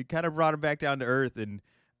 It kind of brought him back down to earth, and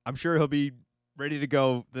I'm sure he'll be ready to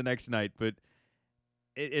go the next night. But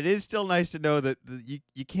it is still nice to know that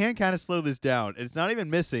you can kind of slow this down. It's not even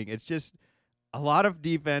missing. It's just a lot of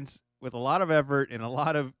defense with a lot of effort and a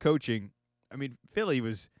lot of coaching. I mean, Philly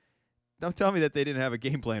was. Don't tell me that they didn't have a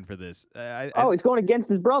game plan for this. He's going against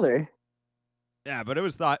his brother. Yeah, but it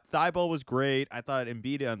was Thibault was great. I thought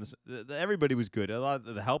Embiid on this. Everybody was good. A lot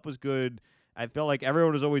of the help was good. I felt like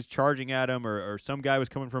everyone was always charging at him, or some guy was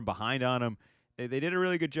coming from behind on him. They did a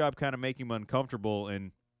really good job kind of making him uncomfortable,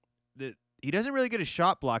 and he doesn't really get a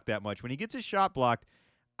shot blocked that much. When he gets his shot blocked,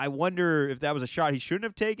 I wonder if that was a shot he shouldn't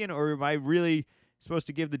have taken, or am I really supposed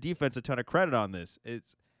to give the defense a ton of credit on this?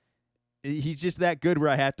 He's just that good where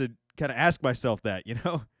I have to kind of ask myself that,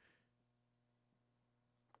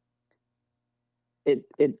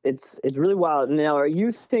 It's really wild. Now, are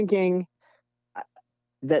you thinking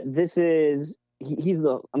that this is he's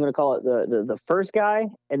I'm going to call it the first guy,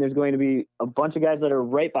 and there's going to be a bunch of guys that are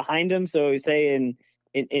right behind him? So say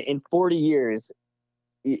in 40 years,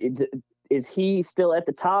 is he still at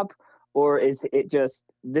the top, or is it just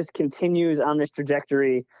this continues on this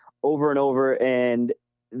trajectory over and over, and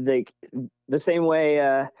the same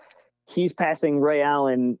way he's passing Ray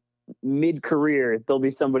Allen mid-career, there'll be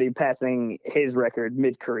somebody passing his record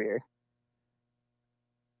mid-career.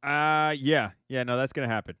 Yeah, no, that's gonna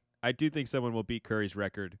happen. I do think someone will beat Curry's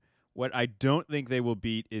record. What I don't think they will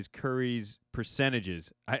beat is Curry's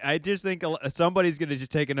percentages. I just think somebody's gonna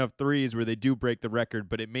just take enough threes where they do break the record,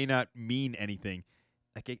 but it may not mean anything.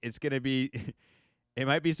 Like it's gonna be, it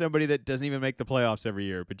might be somebody that doesn't even make the playoffs every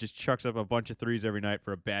year, but just chucks up a bunch of threes every night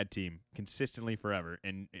for a bad team consistently forever,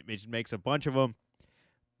 and it just makes a bunch of them,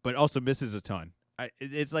 but also misses a ton.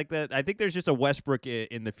 It's like that. I think there's just a Westbrook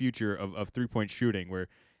in the future of 3-point shooting where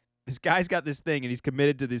this guy's got this thing and he's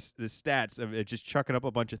committed to this stats of just chucking up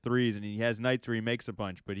a bunch of threes, and he has nights where he makes a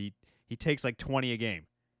bunch, but he takes like 20 a game.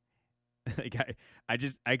 Like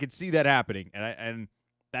I could see that happening, and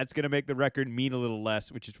that's gonna make the record mean a little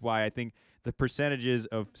less, which is why I think the percentages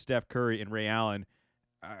of Steph Curry and Ray Allen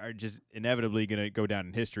are just inevitably gonna go down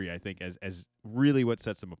in history. I think as really what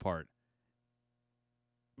sets them apart.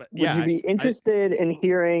 But Would you be interested in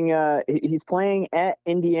hearing? He's playing at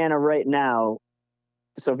Indiana right now.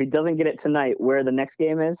 So if he doesn't get it tonight, where the next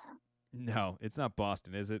game is? No, it's not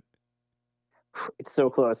Boston, is it? It's so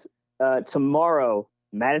close. Tomorrow,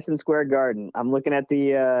 Madison Square Garden. I'm looking at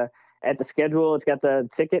the schedule. It's got the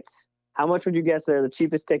tickets. How much would you guess are the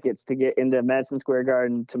cheapest tickets to get into Madison Square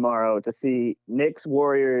Garden tomorrow to see Knicks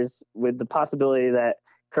Warriors, with the possibility that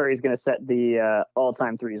Curry's going to set the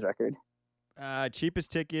all-time threes record?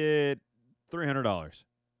 Cheapest ticket, $300.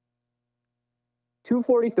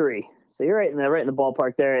 $243. So you're right in the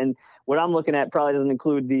ballpark there. And what I'm looking at probably doesn't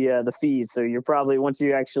include the fees. So you're probably, once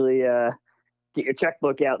you actually get your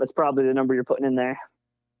checkbook out, that's probably the number you're putting in there.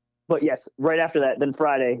 But yes, right after that, then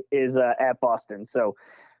Friday is at Boston. So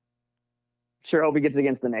sure hope he gets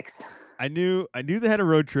against the Knicks. I knew they had a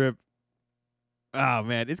road trip. Oh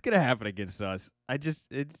man, it's gonna happen against us.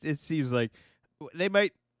 It seems like they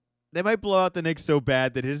might blow out the Knicks so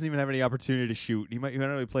bad that he doesn't even have any opportunity to shoot. He might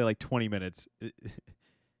only play like 20 minutes.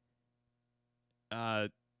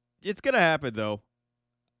 It's gonna happen though.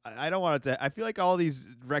 I don't want it to. I feel like all these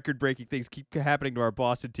record-breaking things keep happening to our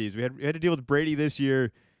Boston teams. We had to deal with Brady this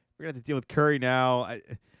year. We're gonna have to deal with Curry now.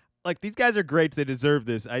 Like these guys are great. They deserve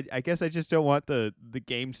this. I guess I just don't want the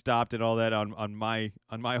game stopped and all that on my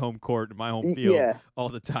home court, my home field all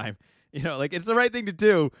the time. You know, like it's the right thing to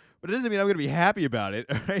do, but it doesn't mean I'm gonna be happy about it.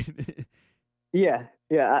 All right. Yeah.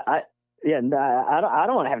 I don't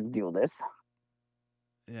want to have to deal with this.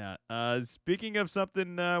 Yeah. Speaking of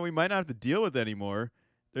something we might not have to deal with anymore,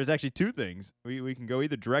 there's actually two things. We can go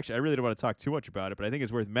either direction. I really don't want to talk too much about it, but I think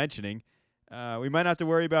it's worth mentioning. We might not have to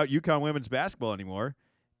worry about UConn women's basketball anymore,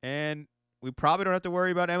 and we probably don't have to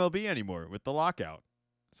worry about MLB anymore with the lockout.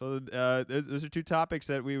 So those are two topics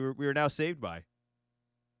that we were now saved by.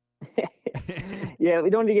 Yeah,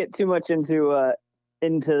 we don't need to get too much into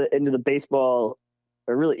the baseball,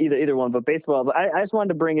 or really either one, but baseball. But I just wanted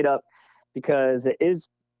to bring it up because it is,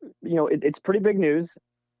 it's pretty big news,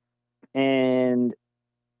 and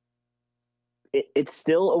it's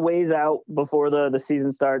still a ways out before the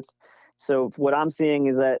season starts. So what I'm seeing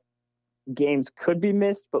is that games could be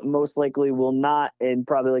missed, but most likely will not, and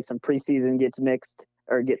probably like some preseason gets nixed.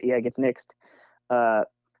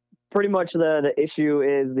 Pretty much the issue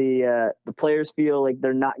is the players feel like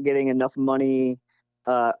they're not getting enough money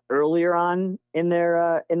earlier on in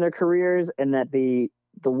their careers, and that the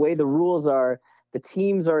way the rules are, the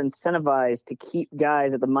teams are incentivized to keep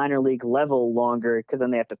guys at the minor league level longer because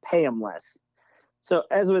then they have to pay them less. So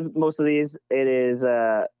as with most of these, it is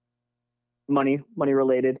money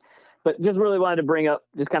related, but just really wanted to bring up,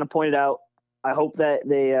 just kind of point it out. I hope that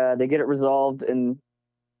they get it resolved and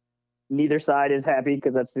neither side is happy,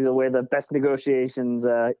 because that's the way the best negotiations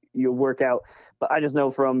you work out. But I just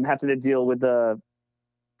know from having to deal with the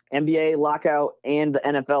NBA lockout and the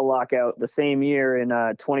NFL lockout the same year in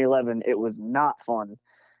 2011, it was not fun.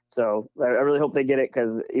 So I really hope they get it,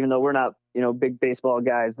 because even though we're not, big baseball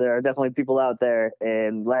guys, there are definitely people out there.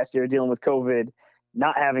 And last year dealing with COVID,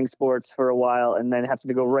 not having sports for a while, and then having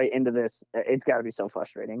to go right into this, it's got to be so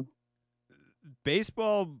frustrating.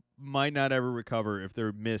 Baseball might not ever recover if they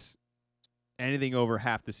miss anything over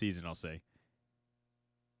half the season, I'll say.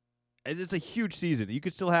 It's a huge season. You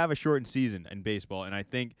could still have a shortened season in baseball, and I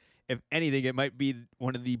think, if anything, it might be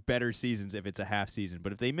one of the better seasons if it's a half season.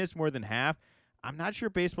 But if they miss more than half, I'm not sure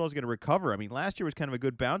baseball is going to recover. I mean, last year was kind of a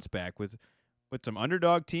good bounce back with some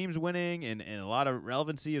underdog teams winning and a lot of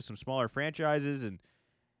relevancy of some smaller franchises. And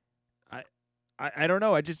I don't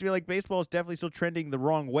know. I just feel like baseball is definitely still trending the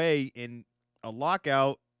wrong way, and a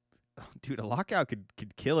lockout, dude, a lockout could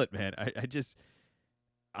kill it, man.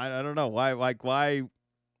 I don't know why. Like why.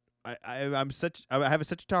 I have such a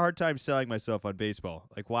hard time selling myself on baseball.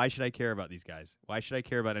 Like, why should I care about these guys? Why should I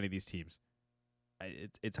care about any of these teams?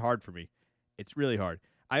 It's hard for me. It's really hard.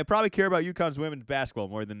 I probably care about UConn's women's basketball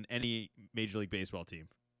more than any Major League Baseball team,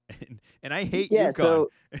 and I hate UConn.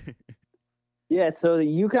 So the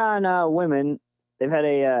UConn women, they've had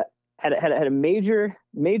a major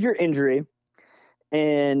injury,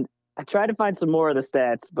 and I tried to find some more of the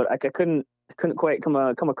stats, but I couldn't quite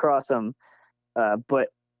come across them. But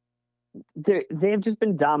they have just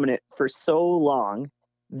been dominant for so long.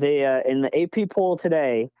 They in the AP poll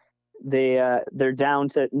today, they're down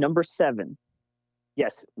to number 7.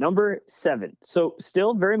 Yes, number 7. So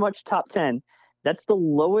still very much top 10. That's the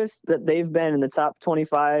lowest that they've been in the top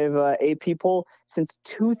 25 AP poll since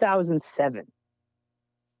 2007.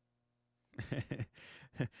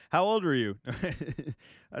 How old were you?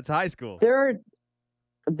 That's high school. There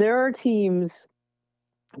are teams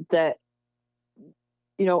that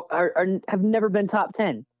have never been top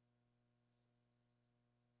 10.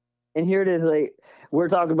 And here it is, like we're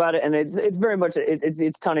talking about it, and it's very much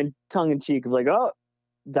it's tongue in cheek of like, oh,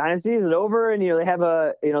 dynasty, is it over? And they have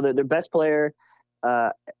their best player,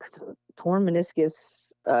 torn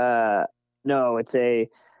meniscus. No, it's a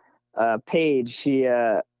Paige. She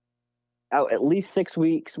out at least 6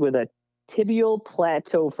 weeks with a tibial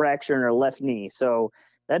plateau fracture in her left knee. So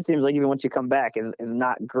that seems like even once you come back is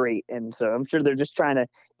not great. And so I'm sure they're just trying to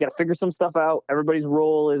figure some stuff out. Everybody's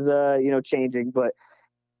role is changing, but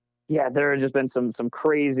yeah, there have just been some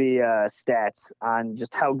crazy stats on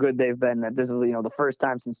just how good they've been. That this is the first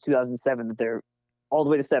time since 2007 that they're all the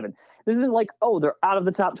way to 7. This isn't like, oh, they're out of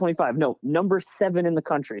the top 25. No, number 7 in the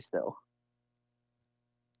country still.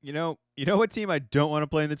 You know what team I don't want to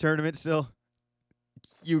play in the tournament still?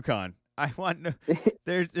 UConn.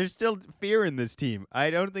 There's still fear in this team.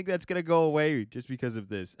 I don't think that's gonna go away just because of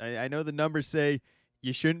this. I know the numbers say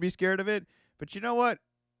you shouldn't be scared of it, but you know what?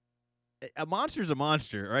 A monster's a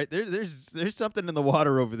monster, right? There's something in the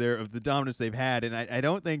water over there of the dominance they've had, and I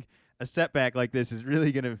don't think a setback like this is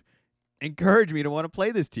really gonna encourage me to want to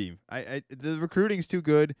play this team. The recruiting's too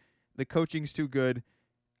good, the coaching's too good.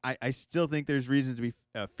 I still think there's reason to be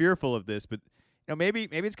fearful of this, but maybe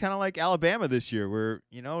it's kind of like Alabama this year, where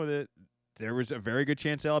there was a very good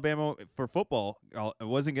chance Alabama for football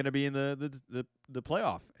wasn't going to be in the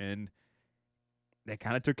playoff, and they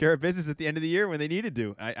kind of took care of business at the end of the year when they needed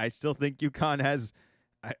to. I still think UConn has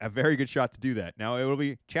a very good shot to do that. Now it will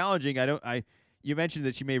be challenging. You mentioned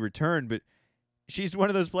that she may return, but she's one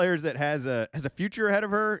of those players that has a future ahead of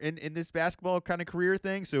her in this basketball kind of career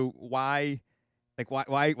thing. So why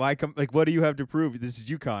come? Like, what do you have to prove? This is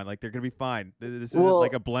UConn. Like, they're gonna be fine. This isn't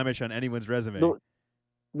like a blemish on anyone's resume.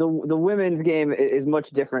 The women's game is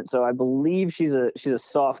much different. So I believe she's a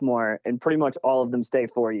sophomore, and pretty much all of them stay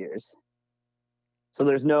 4 years. So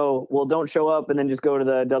there's no, well, don't show up and then just go to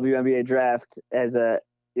the WNBA draft as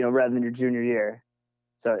rather than your junior year.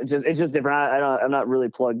 So it's just different. I'm not really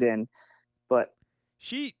plugged in, but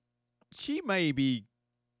she may be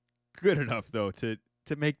good enough though to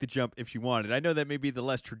make the jump if she wanted. I know that may be the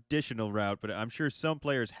less traditional route, but I'm sure some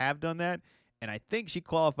players have done that, and I think she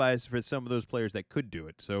qualifies for some of those players that could do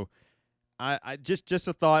it. So I just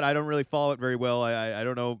a thought. I don't really follow it very well. I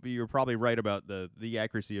don't know. You're probably right about the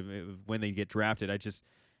accuracy of when they get drafted.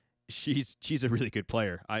 She's a really good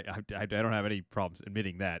player. I don't have any problems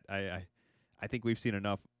admitting that. I think we've seen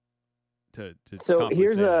enough to. So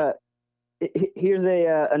here's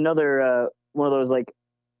another one of those like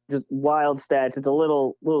just wild stats. It's a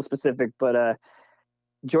little specific, but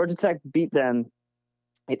Georgia Tech beat them.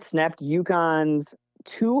 It snapped UConn's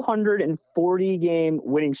 240-game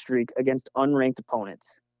winning streak against unranked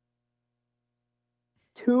opponents.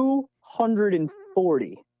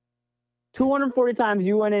 240 times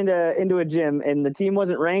you went into a gym and the team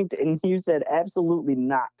wasn't ranked, and you said absolutely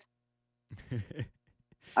not.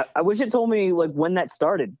 I wish it told me like when that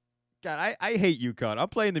started. God, I hate UConn. I'm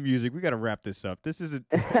playing the music. We got to wrap this up. This isn't.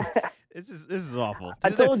 This is awful. I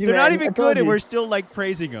told you, they're man. not even good, and we're still like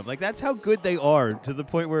praising them. Like that's how good they are, to the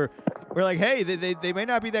point where we're like, hey, they may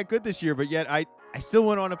not be that good this year, but yet I still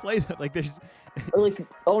want to play them. Like there's. Like,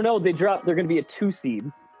 oh no, they dropped. They're going to be a 2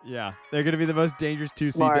 seed. Yeah, they're going to be the most dangerous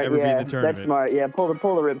 2 seed to ever be in the tournament. That's smart. Yeah, pull the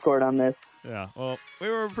ripcord on this. Yeah. Well, we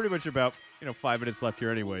were pretty much about 5 minutes left here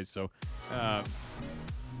anyway, so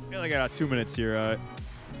we only got 2 minutes here.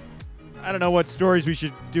 I don't know what stories we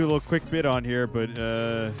should do a little quick bit on here, but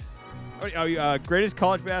greatest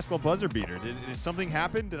college basketball buzzer beater. Did something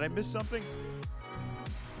happen? Did I miss something?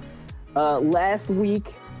 Last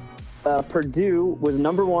week, Purdue was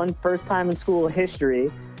number one, first time in school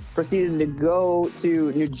history, proceeded to go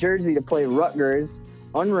to New Jersey to play Rutgers,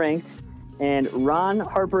 unranked, and Ron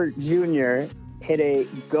Harper Jr. hit a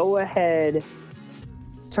go-ahead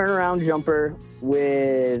turnaround jumper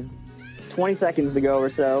with 20 seconds to go or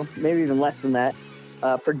so, maybe even less than that.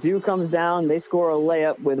 Purdue comes down, they score a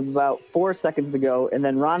layup with about 4 seconds to go, and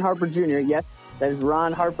then Ron Harper Jr., yes, that is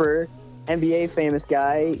Ron Harper, NBA famous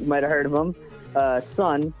guy, you might have heard of him,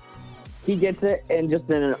 son, he gets it, and just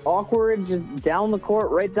in an awkward, just down the court,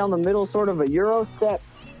 right down the middle, sort of a Euro step,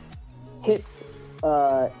 hits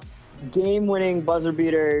game-winning buzzer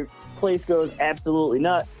beater, place goes absolutely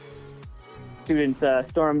nuts. Students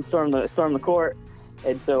storm the court,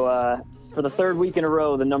 and so for the third week in a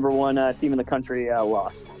row, the number one team in the country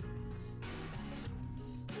lost.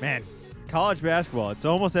 Man, college basketball, it's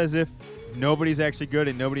almost as if nobody's actually good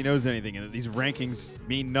and nobody knows anything, and that these rankings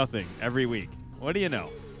mean nothing every week. What do you know?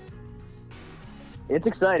 It's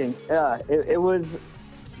exciting. It was,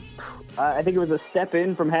 I think it was a step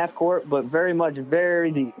in from half court, but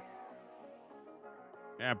very deep.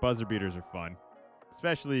 Yeah, buzzer beaters are fun.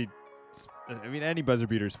 Especially, I mean, any buzzer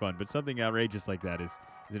beater is fun, but something outrageous like that is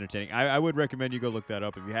entertaining. I would recommend you go look that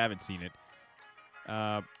up if you haven't seen it.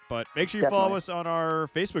 But make sure you follow us on our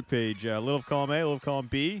Facebook page, Little of Column A, Little of Column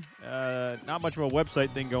B. Not much of a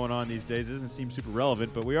website thing going on these days. It doesn't seem super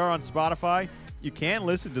relevant, but we are on Spotify. You can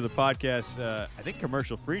listen to the podcast, I think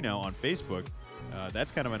commercial free now on Facebook.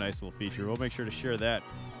 That's kind of a nice little feature. We'll make sure to share that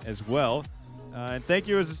as well. And thank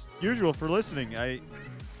you as usual for listening. I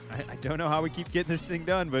don't know how we keep getting this thing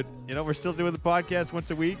done, but we're still doing the podcast once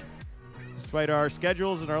a week, despite our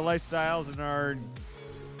schedules and our lifestyles and our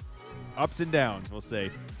ups and downs, we'll say.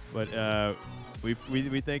 But we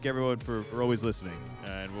thank everyone for always listening,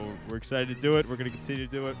 and we're excited to do it. We're going to continue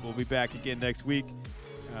to do it. We'll be back again next week.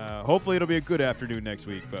 Hopefully it'll be a good afternoon next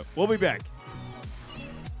week, but we'll be back.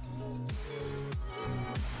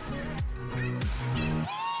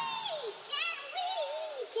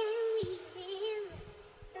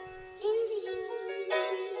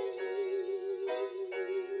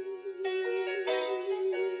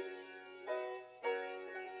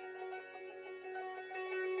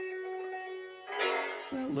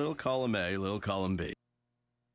 Little column A, little column B.